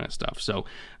and all that kind of stuff. So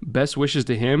best wishes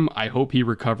to him. I hope he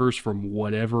recovers from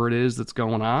whatever it is that's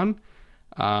going on.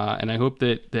 And I hope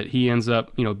that he ends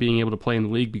up, being able to play in the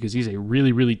league because he's a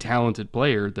really, really talented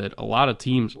player that a lot of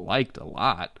teams liked a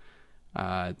lot.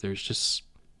 There's just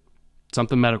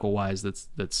something medical-wise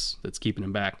that's keeping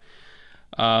him back.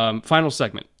 Final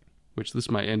segment, which this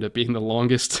might end up being the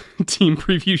longest team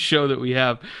preview show that we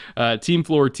have. Team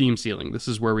floor, team ceiling. This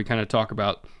is where we kind of talk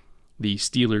about the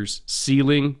Steelers'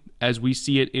 ceiling as we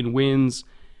see it in wins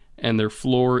and their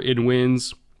floor in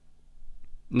wins.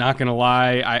 Not going to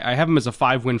lie, I have them as a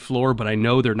 5-win floor, but I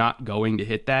know they're not going to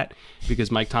hit that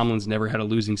because Mike Tomlin's never had a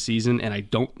losing season, and I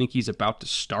don't think he's about to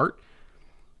start.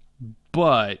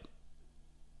 But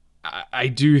I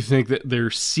do think that their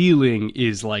ceiling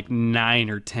is like 9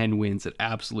 or 10 wins at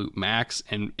absolute max,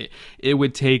 and it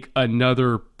would take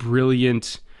another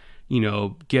brilliant,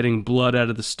 getting blood out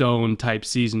of the stone type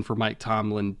season for Mike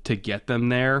Tomlin to get them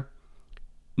there.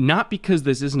 Not because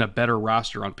this isn't a better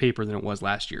roster on paper than it was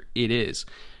last year. It is.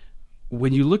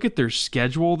 When you look at their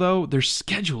schedule, though, their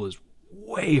schedule is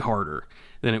way harder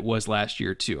than it was last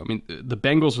year, too. I mean, the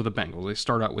Bengals are the Bengals. They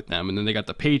start out with them, and then they got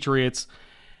the Patriots.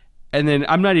 And then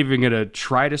I'm not even going to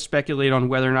try to speculate on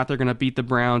whether or not they're going to beat the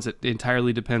Browns. It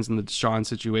entirely depends on the Deshaun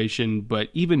situation. But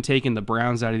even taking the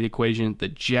Browns out of the equation, the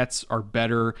Jets are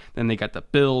better. Then they got the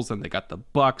Bills, then they got the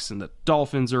Bucks, and the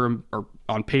Dolphins are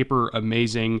on paper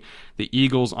amazing. The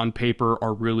Eagles on paper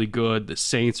are really good. The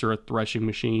Saints are a threshing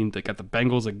machine. They got the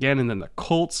Bengals again, and then the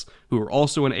Colts, who are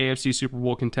also an AFC Super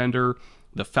Bowl contender.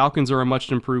 The Falcons are a much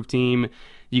improved team.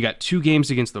 You got 2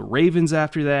 games against the Ravens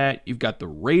after that. You've got the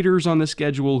Raiders on the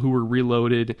schedule who are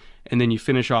reloaded. And then you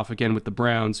finish off again with the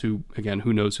Browns, who, again,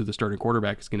 who knows who the starting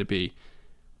quarterback is going to be.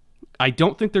 I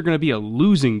don't think they're going to be a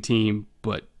losing team,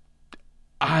 but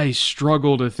I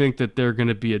struggle to think that they're going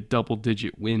to be a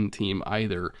double-digit win team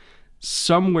either.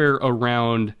 Somewhere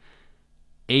around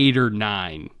 8 or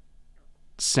 9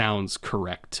 sounds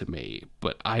correct to me,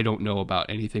 but I don't know about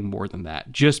anything more than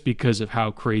that, just because of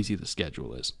how crazy the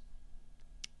schedule is.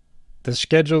 The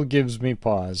schedule gives me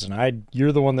pause, and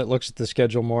you're the one that looks at the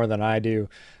schedule more than I do.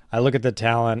 I look at the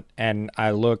talent, and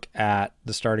I look at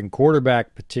the starting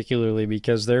quarterback, particularly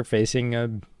because they're facing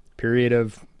a period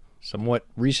of somewhat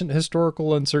recent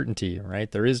historical uncertainty,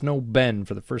 right? There is no Ben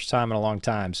for the first time in a long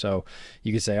time, so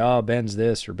you could say, oh, Ben's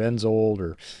this, or Ben's old,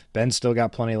 or Ben's still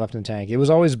got plenty left in the tank. It was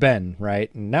always Ben,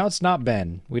 right? And now it's not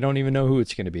Ben. We don't even know who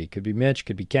it's going to be. Could be Mitch,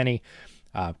 could be Kenny,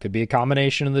 could be a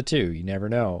combination of the two. You never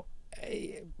know.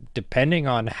 Depending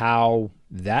on how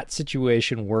that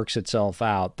situation works itself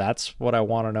out, that's what I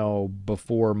want to know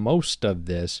before most of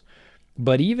this.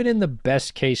 But even in the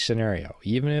best case scenario,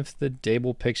 even if the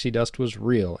Dable pixie dust was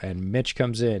real and Mitch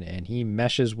comes in and he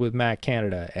meshes with Matt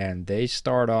Canada and they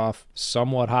start off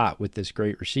somewhat hot with this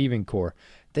great receiving core,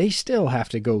 they still have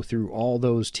to go through all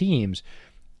those teams.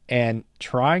 And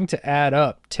trying to add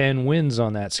up 10 wins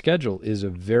on that schedule is a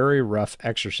very rough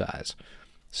exercise.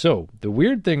 So the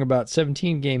weird thing about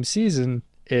 17-game season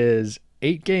is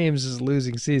 8 games is a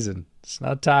losing season. It's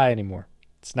not a tie anymore.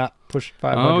 It's not pushing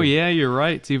 500. Oh, yeah, you're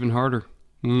right. It's even harder.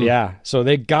 Yeah, so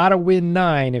they got to win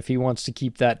 9 if he wants to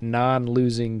keep that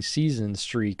non-losing season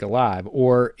streak alive,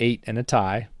 or 8 and a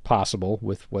tie, possible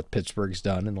with what Pittsburgh's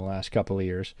done in the last couple of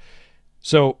years.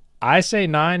 So I say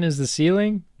 9 is the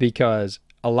ceiling because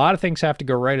a lot of things have to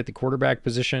go right at the quarterback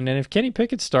position. And if Kenny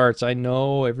Pickett starts, I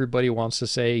know everybody wants to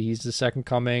say he's the second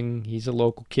coming, he's a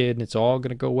local kid, and it's all going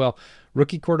to go well.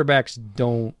 Rookie quarterbacks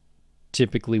don't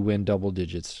typically win double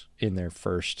digits in their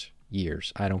first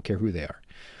years. I don't care who they are.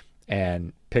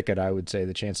 And Pickett, I would say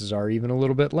the chances are even a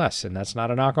little bit less. And that's not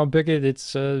a knock on Pickett.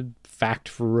 It's a fact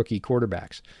for rookie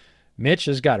quarterbacks. Mitch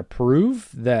has got to prove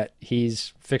that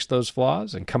he's fixed those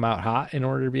flaws and come out hot in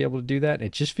order to be able to do that.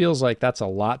 It just feels like that's a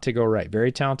lot to go right.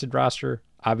 Very talented roster.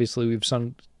 Obviously, we've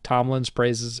sung Tomlin's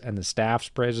praises and the staff's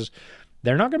praises.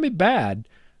 They're not going to be bad,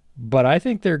 but I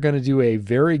think they're going to do a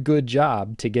very good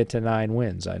job to get to 9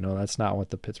 wins. I know that's not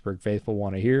what the Pittsburgh faithful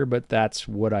want to hear, but that's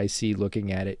what I see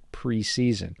looking at it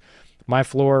preseason. My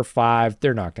floor 5,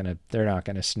 they're not going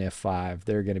to sniff 5.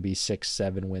 They're going to be 6,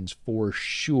 7 wins for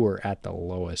sure at the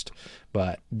lowest.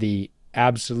 But the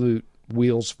absolute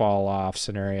wheels fall off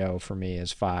scenario for me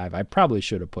is 5. I probably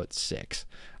should have put 6.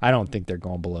 I don't think they're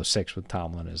going below 6 with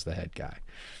Tomlin as the head guy.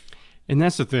 And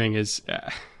that's the thing is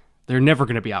they're never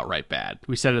going to be outright bad.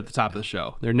 We said it at the top of the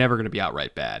show. They're never going to be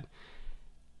outright bad.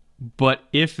 But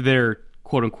if they're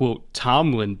quote-unquote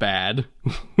Tomlin bad,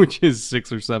 which is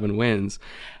 6 or 7 wins,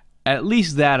 at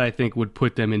least that I think would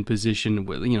put them in position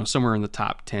with, somewhere in the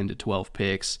top 10 to 12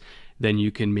 picks. Then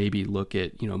you can maybe look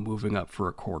at, moving up for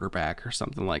a quarterback or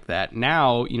something like that.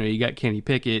 Now, you got Kenny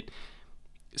Pickett.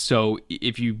 So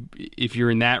if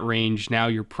you're in that range, now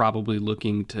you're probably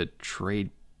looking to trade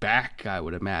back, I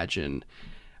would imagine.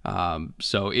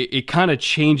 So it kind of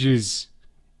changes.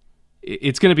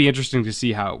 It's going to be interesting to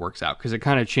see how it works out because it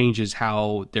kind of changes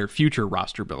how their future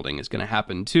roster building is going to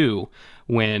happen too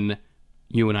when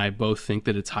you and I both think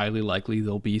that it's highly likely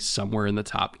they'll be somewhere in the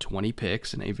top 20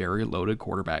 picks in a very loaded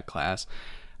quarterback class.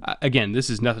 Again, this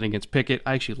is nothing against Pickett.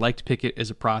 I actually liked Pickett as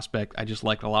a prospect. I just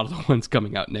liked a lot of the ones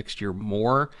coming out next year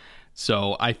more.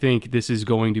 So I think this is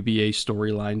going to be a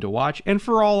storyline to watch. And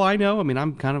for all I know, I mean,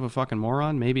 I'm kind of a fucking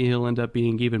moron. Maybe he'll end up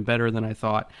being even better than I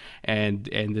thought. And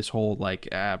this whole like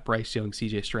Bryce Young,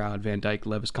 CJ Stroud, Van Dyke,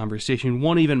 Levis conversation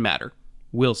won't even matter.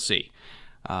 We'll see.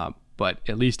 But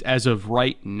at least as of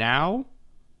right now,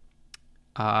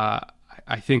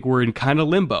 I think we're in kind of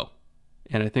limbo.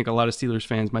 And I think a lot of Steelers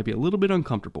fans might be a little bit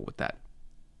uncomfortable with that.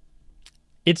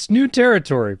 It's new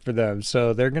territory for them,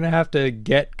 so they're going to have to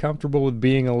get comfortable with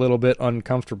being a little bit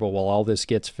uncomfortable while all this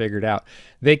gets figured out.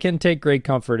 They can take great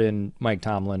comfort in Mike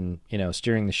Tomlin,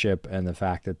 steering the ship, and the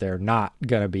fact that they're not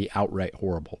going to be outright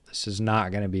horrible. This is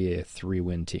not going to be a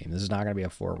 3-win team. This is not going to be a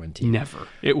 4-win team. Never.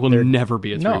 It will never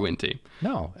be a 3-win team.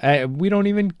 No, we didn't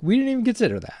even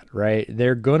consider that, right?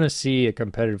 They're going to see a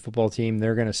competitive football team.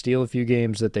 They're going to steal a few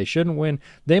games that they shouldn't win.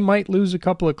 They might lose a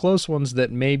couple of close ones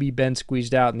that maybe Ben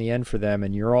squeezed out in the end for them,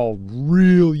 and you're all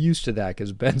real used to that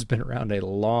because Ben's been around a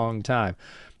long time.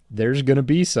 There's going to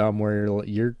be some where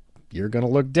you're going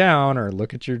to look down or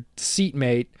look at your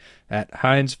seatmate at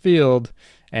Heinz Field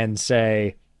and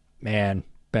say, man,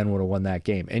 Ben would have won that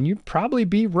game. And you'd probably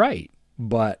be right,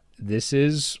 but this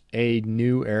is a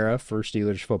new era for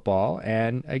Steelers football.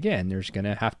 And again, there's going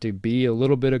to have to be a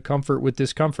little bit of comfort with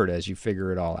discomfort as you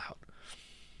figure it all out.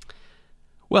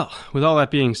 Well, with all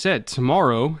that being said,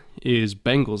 tomorrow is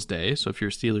Bengals Day, so if you're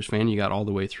a Steelers fan, you got all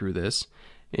the way through this,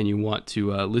 and you want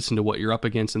to listen to what you're up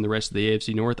against in the rest of the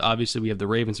AFC North. Obviously, we have the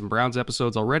Ravens and Browns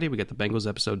episodes already. We got the Bengals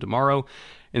episode tomorrow,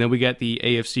 and then we got the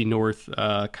AFC North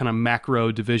kind of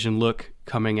macro division look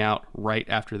coming out right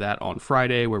after that on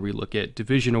Friday, where we look at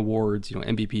division awards,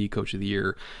 MVP, Coach of the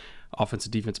Year,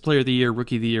 Offensive Defensive Player of the Year,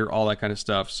 Rookie of the Year, all that kind of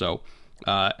stuff. So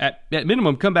at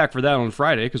minimum, come back for that on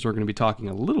Friday because we're going to be talking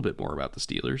a little bit more about the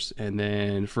Steelers. And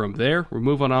then from there, we're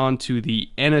moving on to the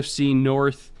NFC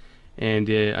North and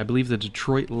I believe the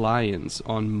Detroit Lions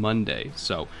on Monday.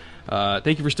 So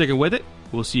thank you for sticking with it.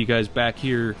 We'll see you guys back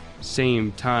here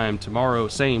same time tomorrow,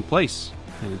 same place.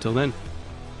 And until then,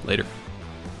 later.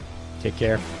 Take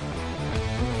care.